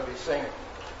we're going to be singing,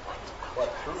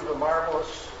 but through the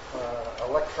marvelous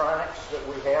electronics that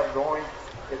we have going,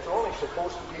 it's only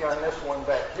supposed to be on this one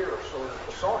back here so that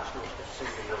the songsters can see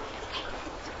the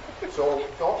words. So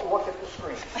don't look at the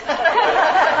screen.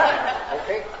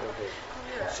 Okay?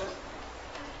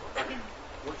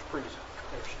 Where's Priest?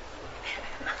 There she is.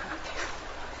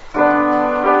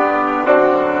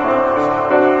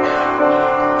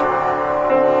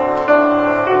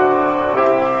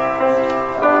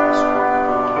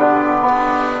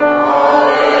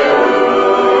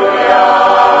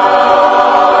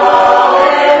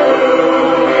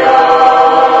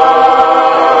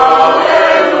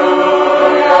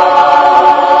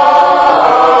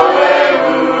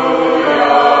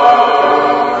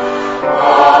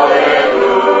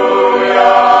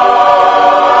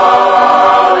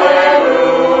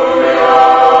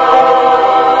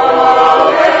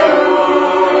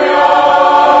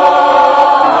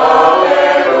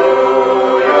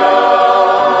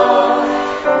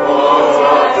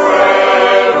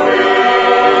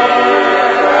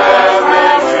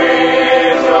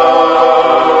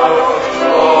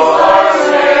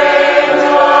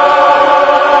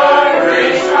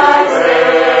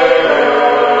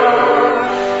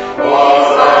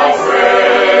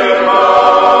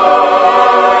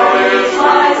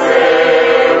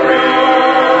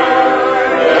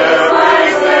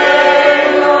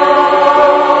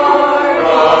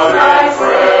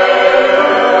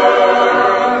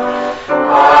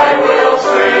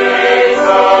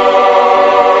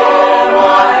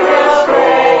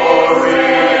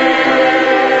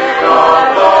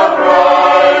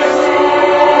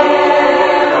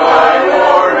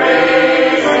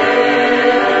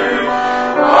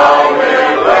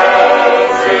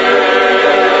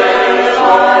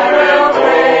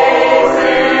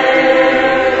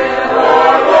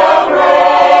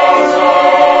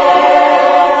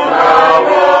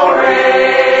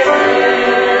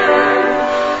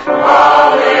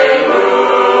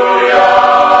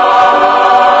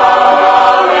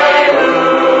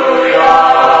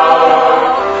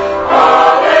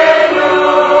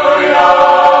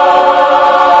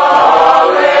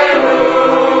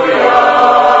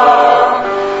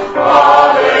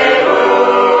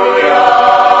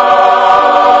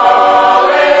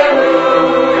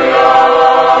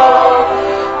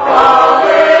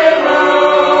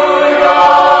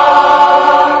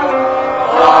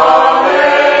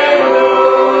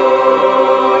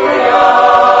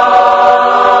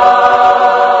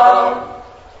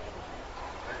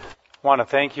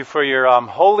 Thank you for your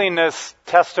holiness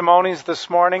testimonies this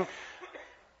morning.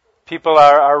 People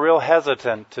are real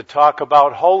hesitant to talk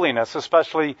about holiness,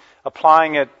 especially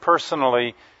applying it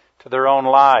personally to their own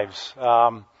lives.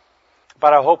 But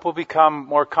I hope we'll become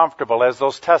more comfortable. As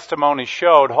those testimonies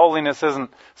showed, holiness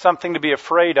isn't something to be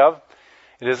afraid of.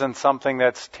 It isn't something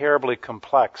that's terribly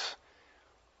complex.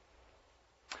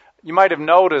 You might have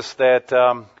noticed that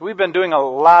we've been doing a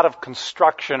lot of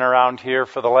construction around here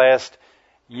for the last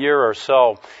year or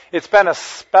so. It's been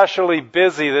especially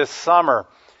busy this summer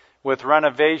with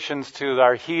renovations to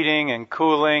our heating and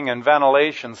cooling and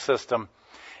ventilation system.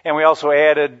 And we also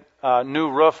added a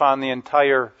new roof on the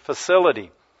entire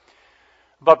facility.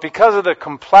 But because of the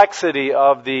complexity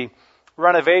of the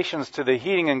renovations to the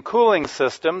heating and cooling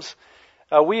systems,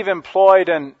 we've employed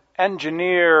an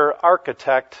engineer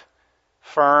architect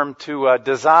firm to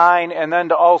design and then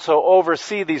to also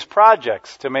oversee these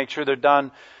projects to make sure they're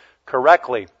done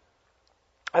correctly.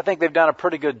 I think they've done a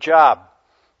pretty good job.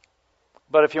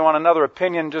 But if you want another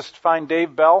opinion, just find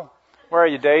Dave Bell. Where are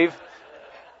you, Dave?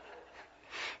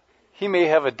 He may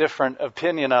have a different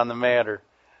opinion on the matter.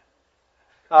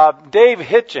 Dave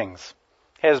Hitchings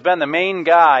has been the main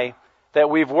guy that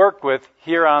we've worked with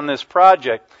here on this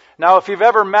project. Now, if you've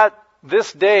ever met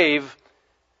this Dave,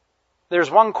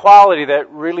 there's one quality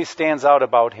that really stands out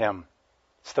about him.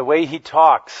 It's the way he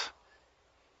talks.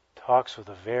 Talks with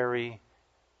a very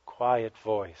quiet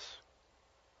voice.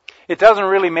 It doesn't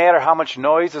really matter how much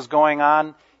noise is going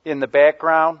on in the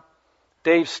background.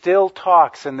 Dave still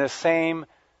talks in this same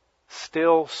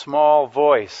still, small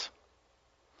voice.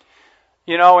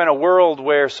 You know, in a world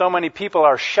where so many people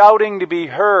are shouting to be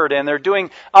heard and they're doing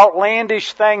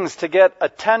outlandish things to get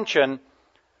attention,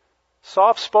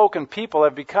 soft-spoken people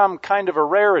have become kind of a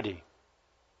rarity.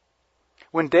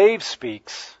 When Dave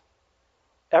speaks,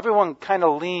 everyone kind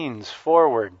of leans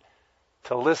forward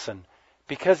to listen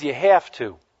because you have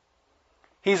to.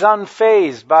 He's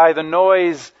unfazed by the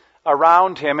noise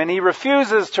around him, and he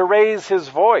refuses to raise his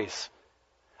voice.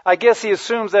 I guess he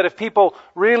assumes that if people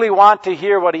really want to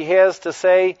hear what he has to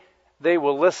say, they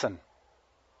will listen.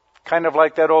 Kind of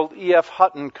like that old E.F.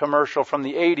 Hutton commercial from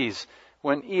the 80s.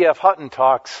 When E.F. Hutton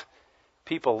talks,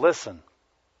 people listen.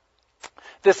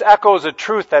 This echoes a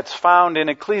truth that's found in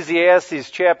Ecclesiastes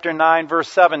chapter 9, verse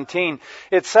 17.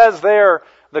 It says there,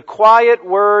 "The quiet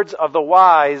words of the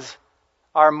wise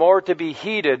are more to be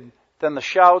heeded than the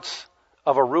shouts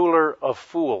of a ruler of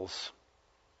fools."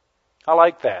 I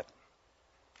like that.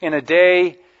 In a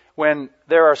day when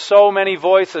there are so many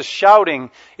voices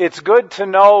shouting, it's good to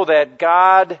know that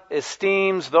God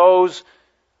esteems those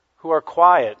who are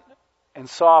quiet and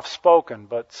soft-spoken,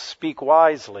 but speak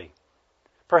wisely.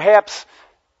 Perhaps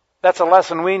that's a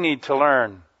lesson we need to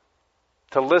learn,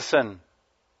 to listen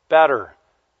better,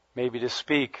 maybe to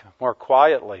speak more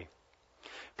quietly.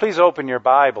 Please open your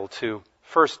Bible to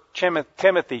 1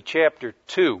 Timothy chapter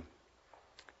 2.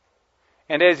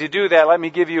 And as you do that, let me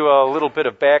give you a little bit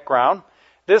of background.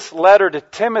 This letter to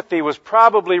Timothy was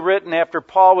probably written after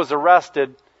Paul was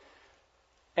arrested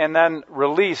and then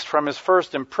released from his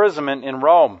first imprisonment in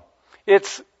Rome.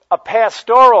 It's a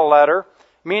pastoral letter,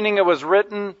 meaning it was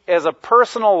written as a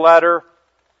personal letter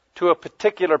to a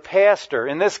particular pastor,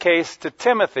 in this case to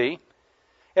Timothy,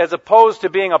 as opposed to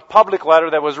being a public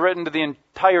letter that was written to the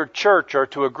entire church or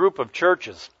to a group of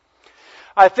churches.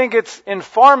 I think it's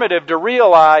informative to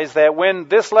realize that when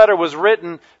this letter was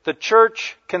written, the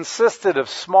church consisted of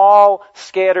small,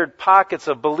 scattered pockets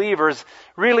of believers,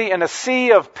 really in a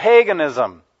sea of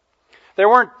paganism. There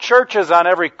weren't churches on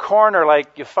every corner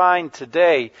like you find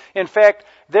today. In fact,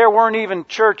 there weren't even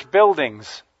church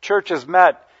buildings. Churches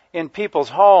met in people's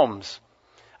homes.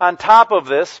 On top of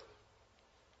this,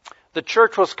 the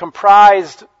church was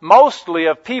comprised mostly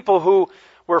of people who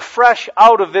were fresh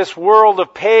out of this world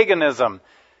of paganism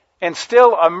and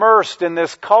still immersed in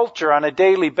this culture on a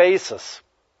daily basis.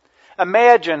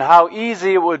 Imagine how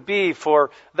easy it would be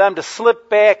for them to slip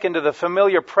back into the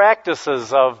familiar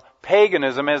practices of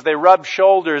paganism as they rub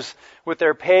shoulders with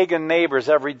their pagan neighbors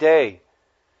every day.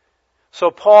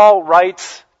 So Paul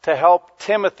writes to help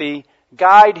Timothy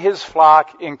guide his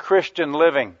flock in Christian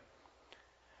living.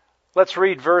 Let's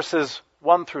read verses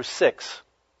 1 through 6.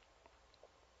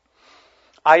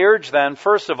 I urge then,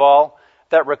 first of all,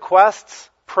 that requests,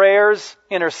 prayers,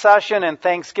 intercession, and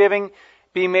thanksgiving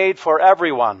be made for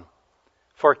everyone,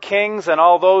 for kings and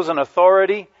all those in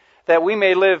authority, that we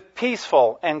may live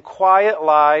peaceful and quiet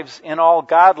lives in all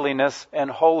godliness and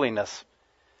holiness.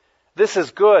 This is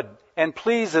good and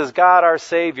pleases God our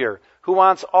Savior, who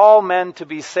wants all men to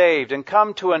be saved and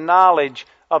come to a knowledge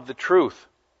of the truth.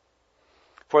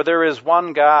 For there is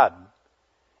one God,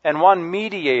 and one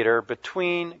mediator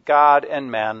between God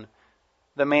and men,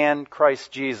 the man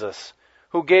Christ Jesus,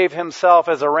 who gave himself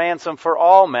as a ransom for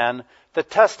all men, the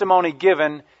testimony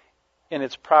given in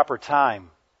its proper time.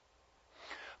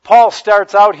 Paul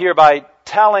starts out here by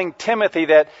telling Timothy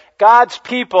that God's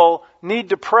people need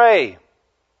to pray.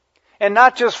 And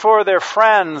not just for their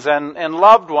friends and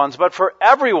loved ones, but for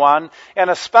everyone, and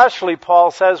especially,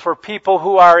 Paul says, for people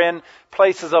who are in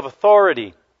places of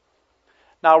authority.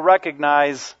 Now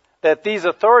recognize that these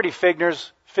authority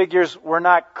figures were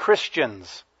not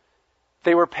Christians.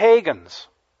 They were pagans.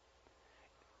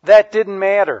 That didn't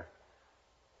matter.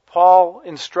 Paul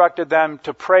instructed them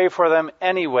to pray for them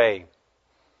anyway.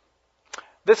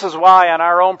 This is why on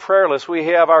our own prayer list we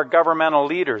have our governmental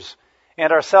leaders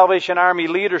and our Salvation Army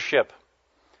leadership.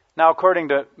 Now, according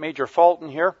to Major Fulton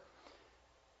here,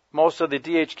 most of the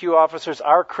DHQ officers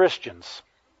are Christians.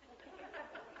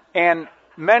 And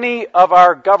many of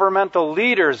our governmental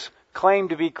leaders claim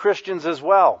to be Christians as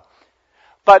well.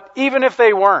 But even if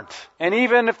they weren't, and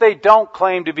even if they don't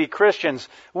claim to be Christians,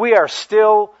 we are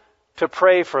still to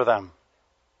pray for them.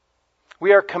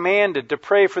 We are commanded to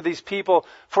pray for these people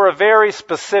for a very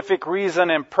specific reason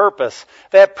and purpose.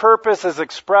 That purpose is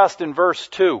expressed in verse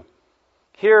 2.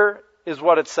 Here is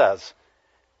what it says: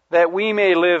 that we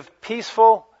may live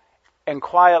peaceful and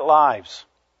quiet lives.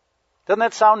 Doesn't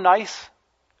that sound nice?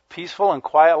 Peaceful and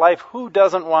quiet life. Who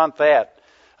doesn't want that?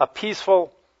 A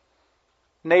peaceful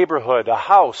neighborhood, a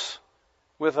house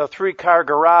with a 3-car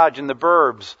garage in the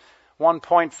burbs,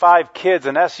 1.5 kids,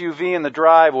 an SUV in the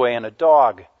driveway, and a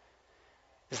dog.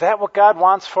 Is that what God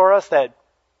wants for us, that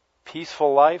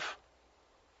peaceful life?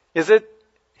 Is it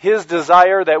His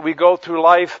desire that we go through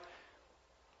life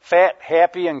fat,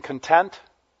 happy, and content?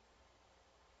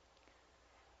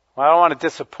 Well, I don't want to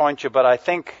disappoint you, but I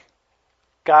think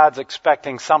God's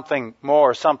expecting something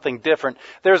more, something different.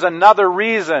 There's another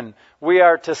reason we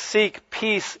are to seek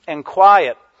peace and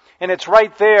quiet. And it's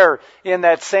right there in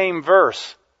that same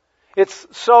verse. It's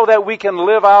so that we can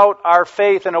live out our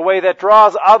faith in a way that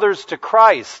draws others to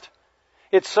Christ.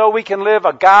 It's so we can live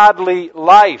a godly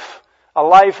life, a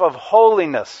life of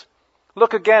holiness.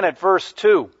 Look again at verse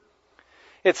 2.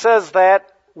 It says that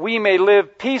we may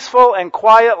live peaceful and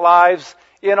quiet lives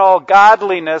in all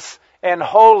godliness and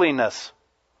holiness.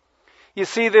 You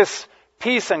see, this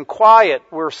peace and quiet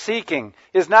we're seeking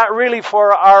is not really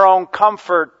for our own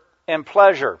comfort and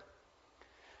pleasure.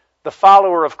 The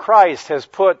follower of Christ has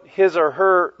put his or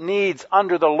her needs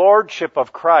under the lordship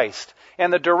of Christ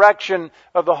and the direction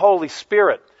of the Holy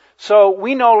Spirit. So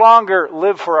we no longer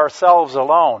live for ourselves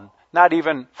alone, not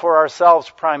even for ourselves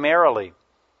primarily.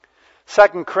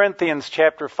 2 Corinthians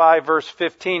chapter 5 verse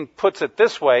 15 puts it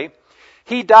this way: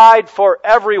 He died for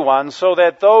everyone so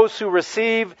that those who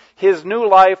receive his new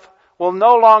life will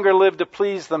no longer live to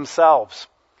please themselves.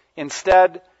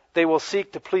 Instead, they will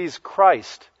seek to please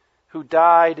Christ, who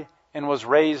died and was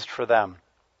raised for them.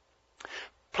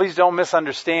 Please don't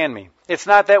misunderstand me. It's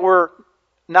not that we're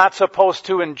not supposed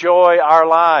to enjoy our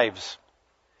lives.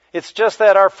 It's just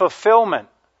that our fulfillment,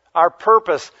 our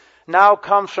purpose, now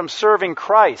comes from serving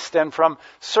Christ and from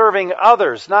serving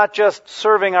others, not just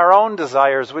serving our own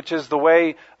desires, which is the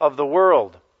way of the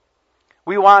world.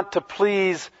 We want to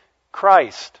please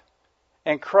Christ,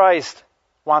 and Christ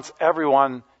wants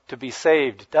everyone to be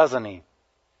saved, doesn't he?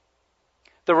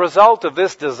 The result of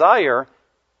this desire,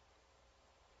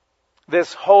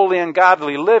 this holy and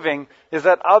godly living, is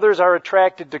that others are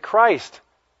attracted to Christ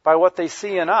by what they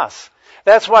see in us.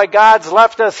 That's why God's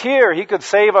left us here. He could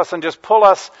save us and just pull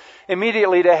us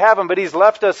immediately to heaven, but He's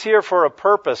left us here for a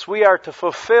purpose. We are to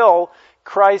fulfill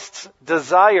Christ's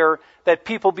desire that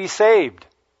people be saved.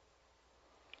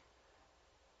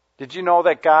 Did you know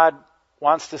that God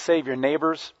wants to save your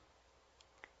neighbors,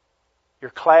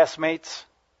 your classmates,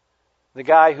 the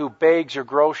guy who bags your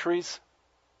groceries,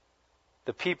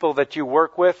 the people that you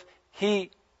work with?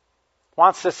 He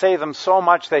wants to save them so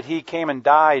much that He came and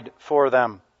died for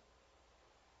them.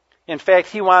 In fact,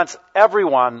 He wants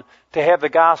everyone to have the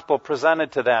gospel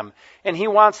presented to them. And He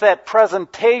wants that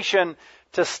presentation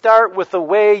to start with the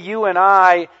way you and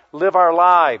I live our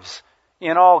lives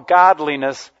in all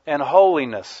godliness and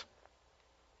holiness.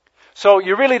 So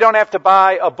you really don't have to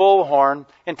buy a bullhorn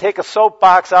and take a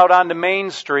soapbox out onto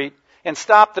Main Street and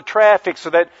stop the traffic so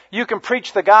that you can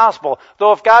preach the gospel.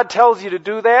 Though if God tells you to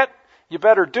do that, you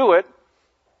better do it.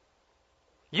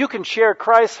 You can share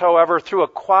Christ, however, through a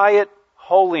quiet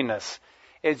holiness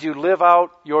as you live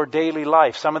out your daily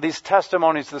life. Some of these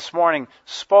testimonies this morning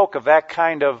spoke of that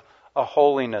kind of a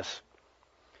holiness.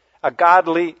 A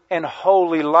godly and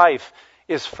holy life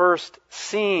is first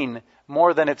seen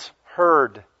more than it's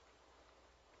heard.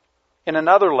 In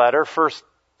another letter, 1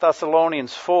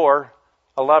 Thessalonians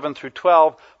 4:11 through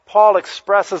 12, Paul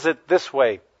expresses it this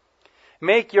way: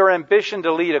 Make your ambition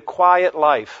to lead a quiet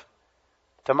life,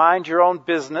 to mind your own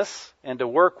business, and to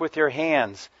work with your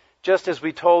hands, just as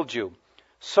we told you,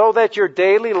 so that your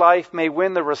daily life may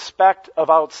win the respect of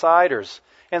outsiders,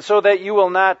 and so that you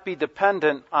will not be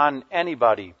dependent on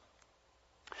anybody.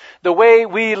 The way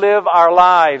we live our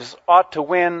lives ought to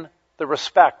win the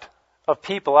respect of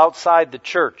people outside the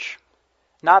church,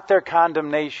 not their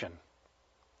condemnation.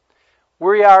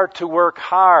 We are to work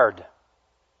hard,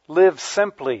 live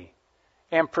simply,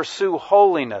 and pursue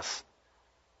holiness,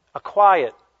 a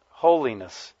quiet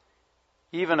holiness,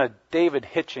 even a David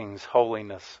Hitchings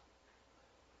holiness.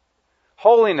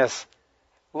 Holiness,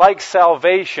 like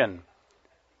salvation,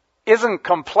 isn't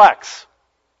complex.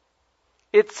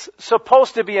 It's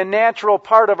supposed to be a natural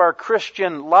part of our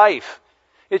Christian life.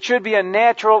 It should be a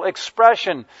natural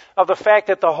expression of the fact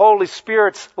that the Holy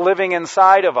Spirit's living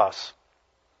inside of us.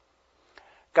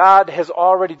 God has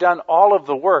already done all of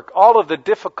the work, all of the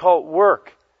difficult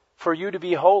work for you to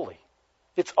be holy.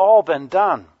 It's all been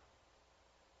done.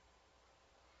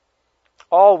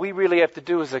 All we really have to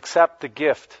do is accept the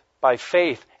gift by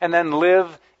faith and then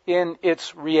live in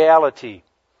its reality.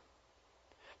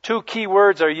 Two key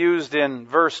words are used in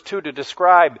verse 2 to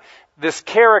describe this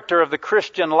character of the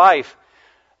Christian life.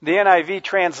 The NIV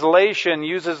translation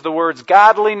uses the words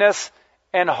godliness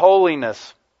and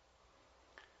holiness.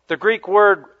 The Greek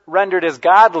word rendered as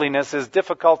godliness is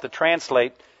difficult to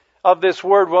translate. Of this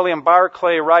word, William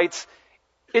Barclay writes,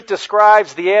 it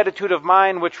describes the attitude of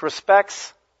mind which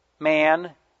respects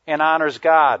man and honors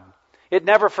God. It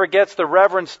never forgets the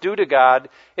reverence due to God.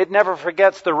 It never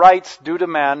forgets the rights due to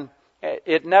men.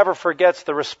 It never forgets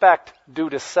the respect due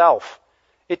to self.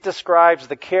 It describes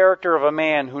the character of a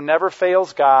man who never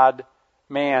fails God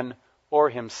man or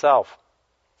himself.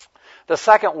 The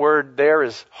second word there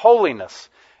is holiness.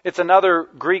 It's another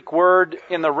Greek word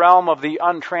in the realm of the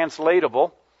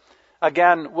untranslatable.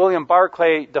 Again, William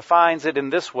Barclay defines it in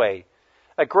this way: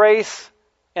 a grace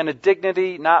and a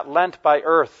dignity not lent by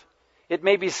earth. It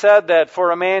may be said that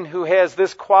for a man who has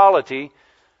this quality,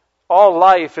 all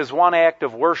life is one act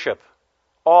of worship.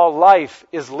 All life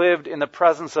is lived in the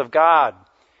presence of God.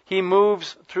 He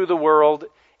moves through the world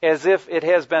as if it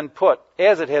has been put,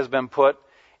 as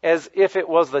if it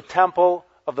was the temple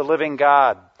of the living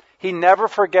God. He never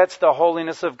forgets the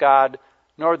holiness of God,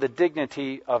 nor the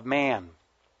dignity of man.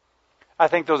 I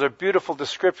think those are beautiful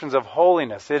descriptions of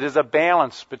holiness. It is a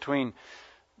balance between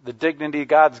the dignity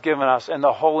God's given us and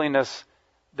the holiness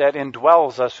that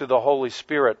indwells us through the Holy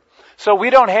Spirit. So we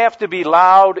don't have to be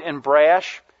loud and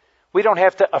brash. We don't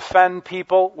have to offend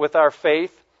people with our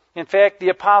faith. In fact, the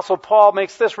Apostle Paul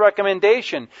makes this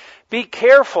recommendation: be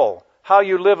careful how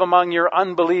you live among your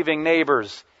unbelieving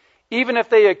neighbors. Even if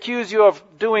they accuse you of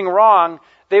doing wrong,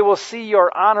 they will see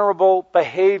your honorable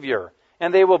behavior,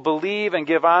 and they will believe and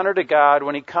give honor to God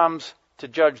when He comes to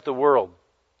judge the world.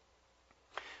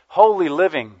 Holy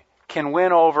living can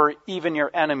win over even your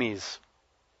enemies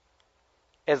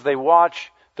as they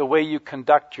watch the way you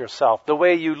conduct yourself, the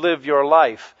way you live your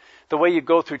life, the way you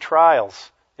go through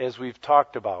trials, as we've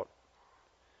talked about.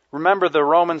 Remember the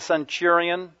Roman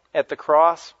centurion at the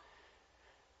cross?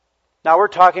 Now we're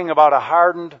talking about a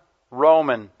hardened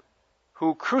Roman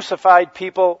who crucified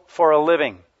people for a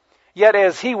living. Yet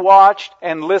as he watched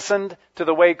and listened to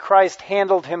the way Christ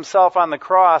handled himself on the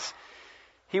cross,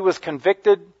 he was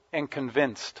convicted and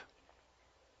convinced.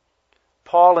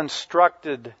 Paul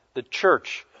instructed the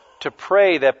church to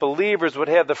pray that believers would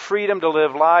have the freedom to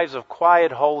live lives of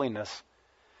quiet holiness,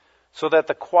 so that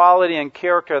the quality and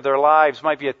character of their lives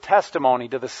might be a testimony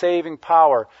to the saving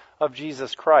power of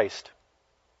Jesus Christ.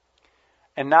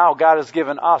 And now God has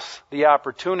given us the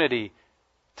opportunity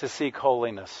to seek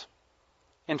holiness.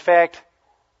 In fact,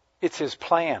 it's His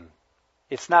plan.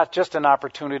 It's not just an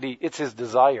opportunity, it's His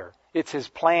desire. It's His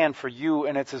plan for you,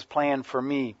 and it's His plan for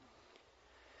me.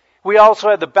 We also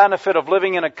have the benefit of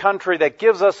living in a country that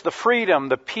gives us the freedom,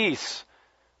 the peace,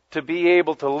 to be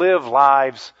able to live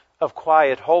lives of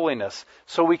quiet holiness,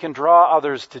 so we can draw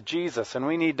others to Jesus.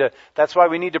 And that's why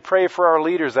we need to pray for our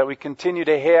leaders, that we continue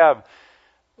to have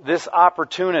this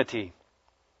opportunity.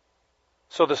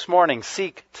 So this morning,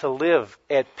 seek to live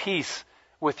at peace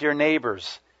with your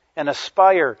neighbors and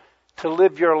aspire to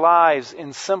live your lives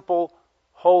in simple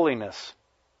holiness.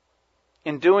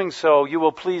 In doing so, you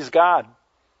will please God,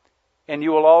 and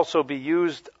you will also be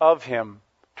used of Him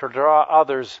to draw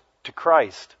others to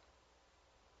Christ.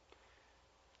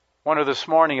 I wonder this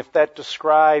morning if that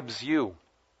describes you.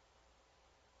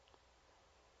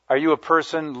 Are you a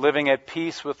person living at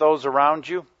peace with those around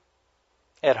you?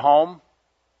 At home?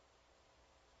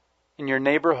 In your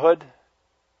neighborhood?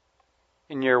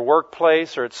 In your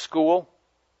workplace or at school?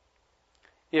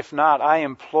 If not, I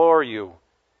implore you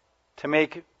to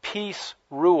make peace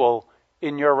rule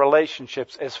in your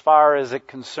relationships as far as it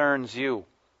concerns you.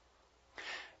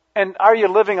 And are you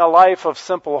living a life of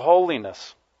simple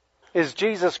holiness? Is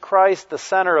Jesus Christ the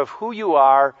center of who you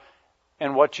are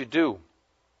and what you do?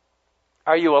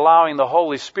 Are you allowing the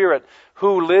Holy Spirit,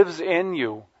 who lives in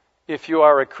you if you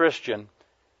are a Christian,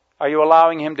 are you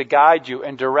allowing Him to guide you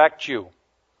and direct you?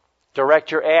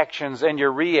 Direct your actions and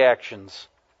your reactions.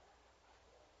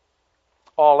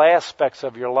 All aspects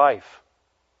of your life.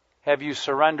 Have you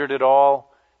surrendered it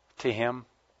all to Him?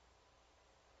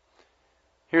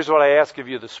 Here's what I ask of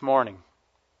you this morning.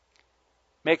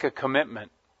 Make a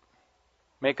commitment.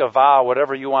 Make a vow,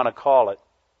 whatever you want to call it.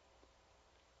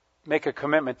 Make a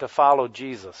commitment to follow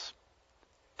Jesus.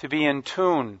 To be in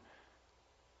tune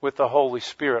with the Holy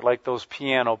Spirit, like those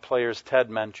piano players Ted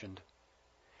mentioned.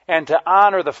 And to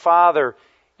honor the Father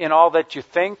in all that you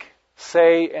think,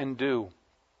 say, and do.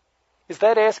 Is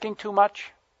that asking too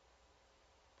much?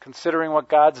 Considering what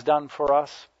God's done for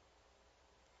us?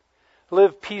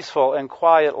 Live peaceful and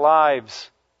quiet lives,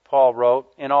 Paul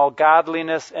wrote, in all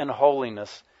godliness and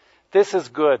holiness. This is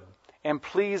good and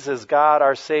pleases God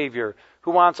our Savior,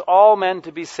 who wants all men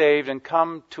to be saved and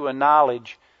come to a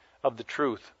knowledge of the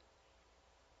truth.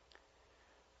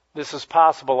 This is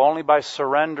possible only by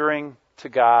surrendering to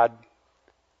God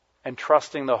and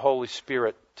trusting the Holy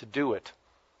Spirit to do it.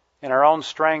 In our own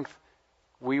strength,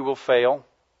 we will fail.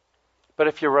 But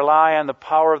if you rely on the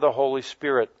power of the Holy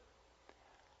Spirit,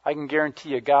 I can guarantee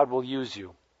you God will use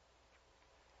you.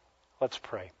 Let's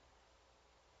pray.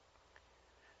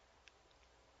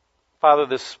 Father,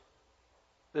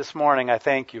 this morning I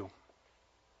thank you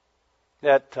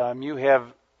that you have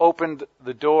opened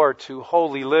the door to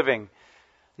holy living,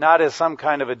 not as some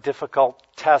kind of a difficult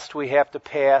test we have to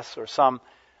pass or some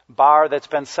bar that's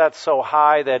been set so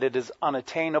high that it is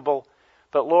unattainable,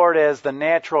 but Lord, as the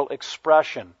natural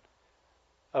expression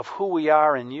of who we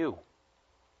are in you.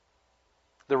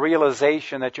 The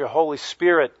realization that your Holy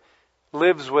Spirit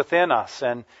lives within us,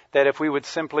 and that if we would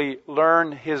simply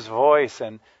learn His voice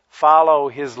and follow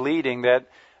His leading, that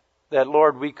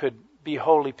Lord, we could be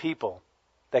holy people,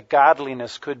 that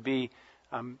godliness could be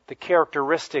the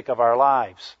characteristic of our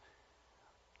lives.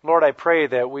 Lord, I pray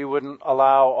that we wouldn't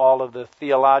allow all of the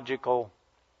theological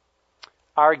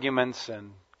arguments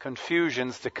and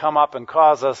confusions to come up and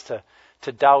cause us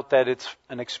to doubt that it's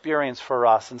an experience for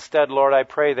us. Instead, Lord, I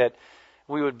pray that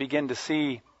we would begin to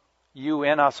see you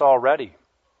in us already.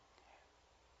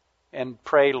 And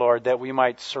pray, Lord, that we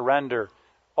might surrender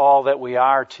all that we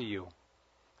are to you.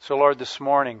 So, Lord, this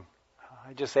morning,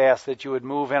 I just ask that you would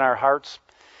move in our hearts.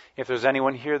 If there's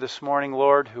anyone here this morning,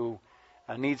 Lord, who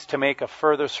needs to make a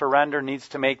further surrender, needs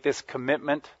to make this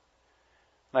commitment,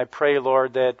 I pray,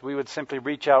 Lord, that we would simply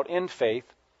reach out in faith,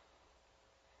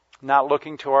 not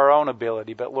looking to our own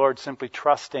ability, but, Lord, simply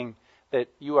trusting that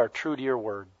you are true to your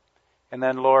word. And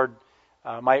then, Lord,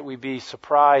 might we be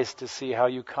surprised to see how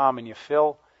you come and you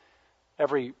fill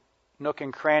every nook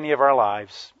and cranny of our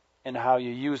lives and how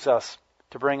you use us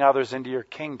to bring others into your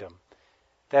kingdom.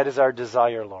 That is our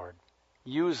desire, Lord.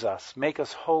 Use us. Make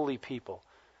us holy people.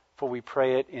 For we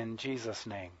pray it in Jesus'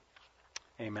 name.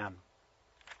 Amen.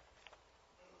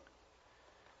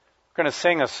 We're going to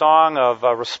sing a song of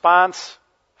response,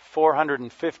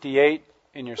 458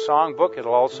 in your songbook.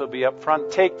 It'll also be up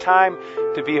front. Take time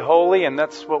to be holy, and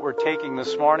that's what we're taking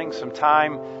this morning, some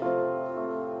time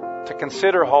to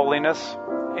consider holiness.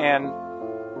 And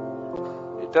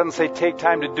it doesn't say take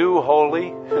time to do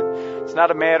holy. It's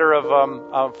not a matter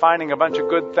of finding a bunch of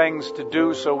good things to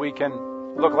do so we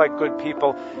can look like good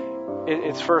people.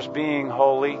 It's first being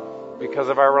holy because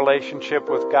of our relationship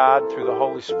with God through the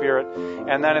Holy Spirit.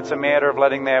 And then it's a matter of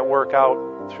letting that work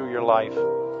out through your life.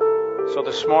 So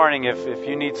this morning, if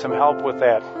you need some help with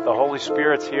that, the Holy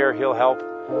Spirit's here. He'll help.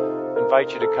 I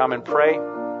invite you to come and pray,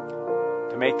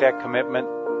 to make that commitment,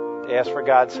 to ask for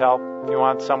God's help. If you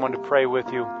want someone to pray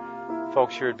with you,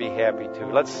 folks here would be happy to.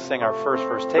 Let's sing our first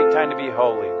verse. Take time to be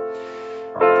holy.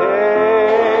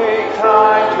 Take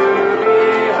time to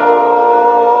be holy.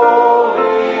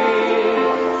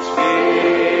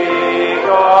 Speak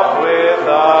up with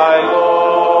thy Lord.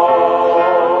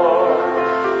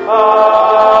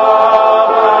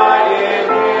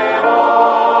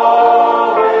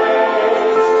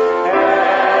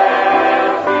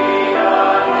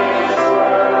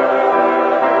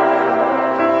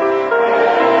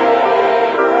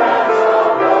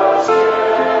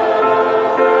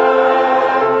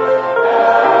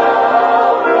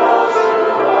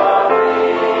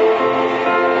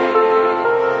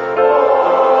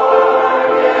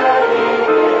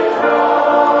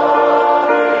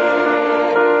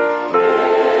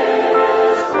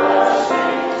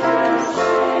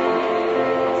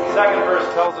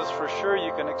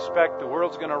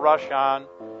 Rush on.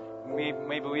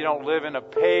 Maybe we don't live in a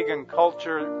pagan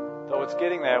culture, though it's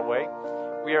getting that way.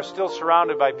 We are still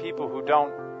surrounded by people who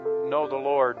don't know the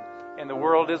Lord, and the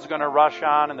world is going to rush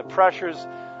on, and the pressures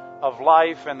of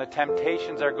life and the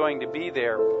temptations are going to be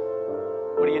there.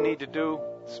 What do you need to do?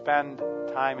 Spend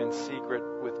time in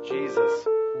secret with Jesus.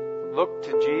 Look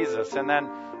to Jesus, and then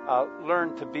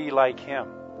learn to be like Him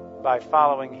by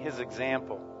following His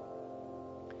example.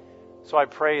 So I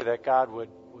pray that God would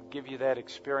give you that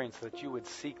experience, that you would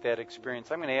seek that experience.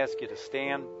 I'm going to ask you to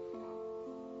stand.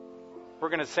 We're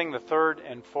going to sing the third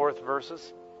and fourth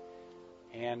verses,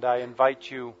 and I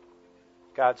invite you,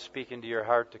 God speaking to your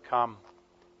heart, to come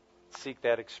seek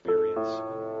that experience.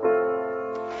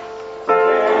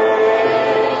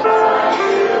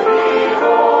 Sorrow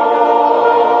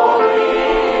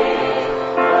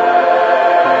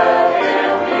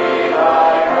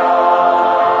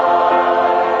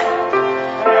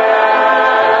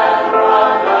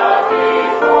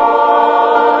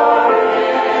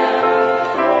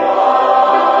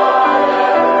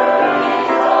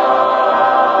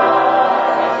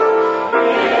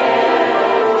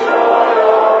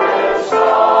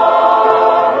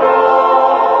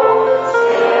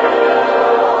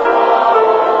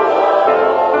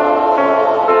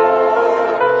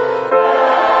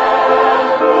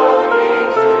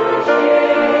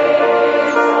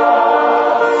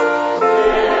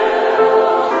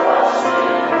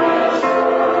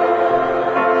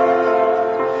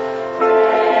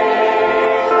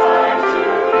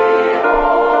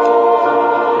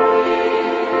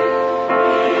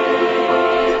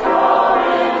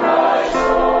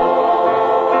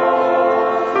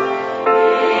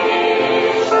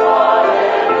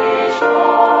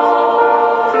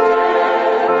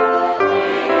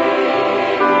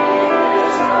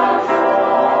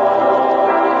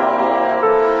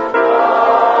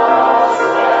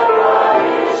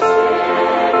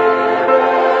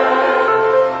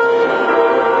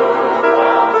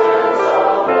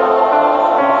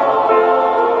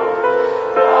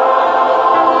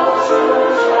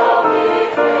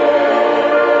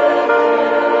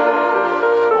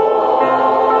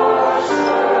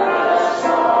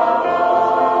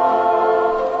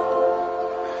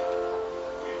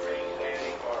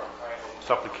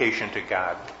dedication to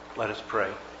God. Let us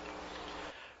pray.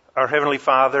 Our Heavenly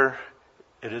Father,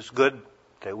 it is good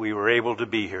that we were able to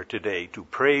be here today to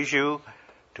praise you,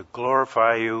 to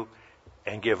glorify you,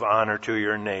 and give honor to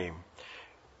your name.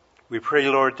 We pray,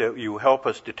 Lord, that you help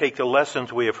us to take the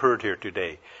lessons we have heard here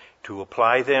today, to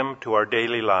apply them to our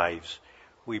daily lives.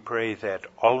 We pray that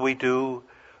all we do,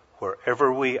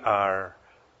 wherever we are,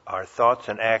 our thoughts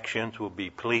and actions will be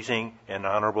pleasing and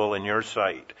honorable in your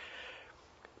sight.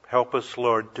 Help us,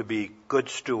 Lord, to be good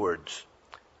stewards,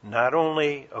 not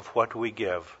only of what we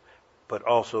give, but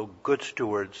also good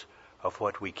stewards of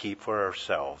what we keep for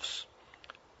ourselves.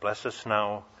 Bless us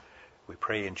now, we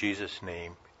pray in Jesus'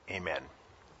 name. Amen.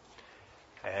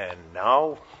 And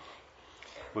now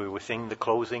we will sing the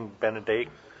closing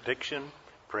benediction.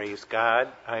 Praise God,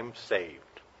 I'm saved.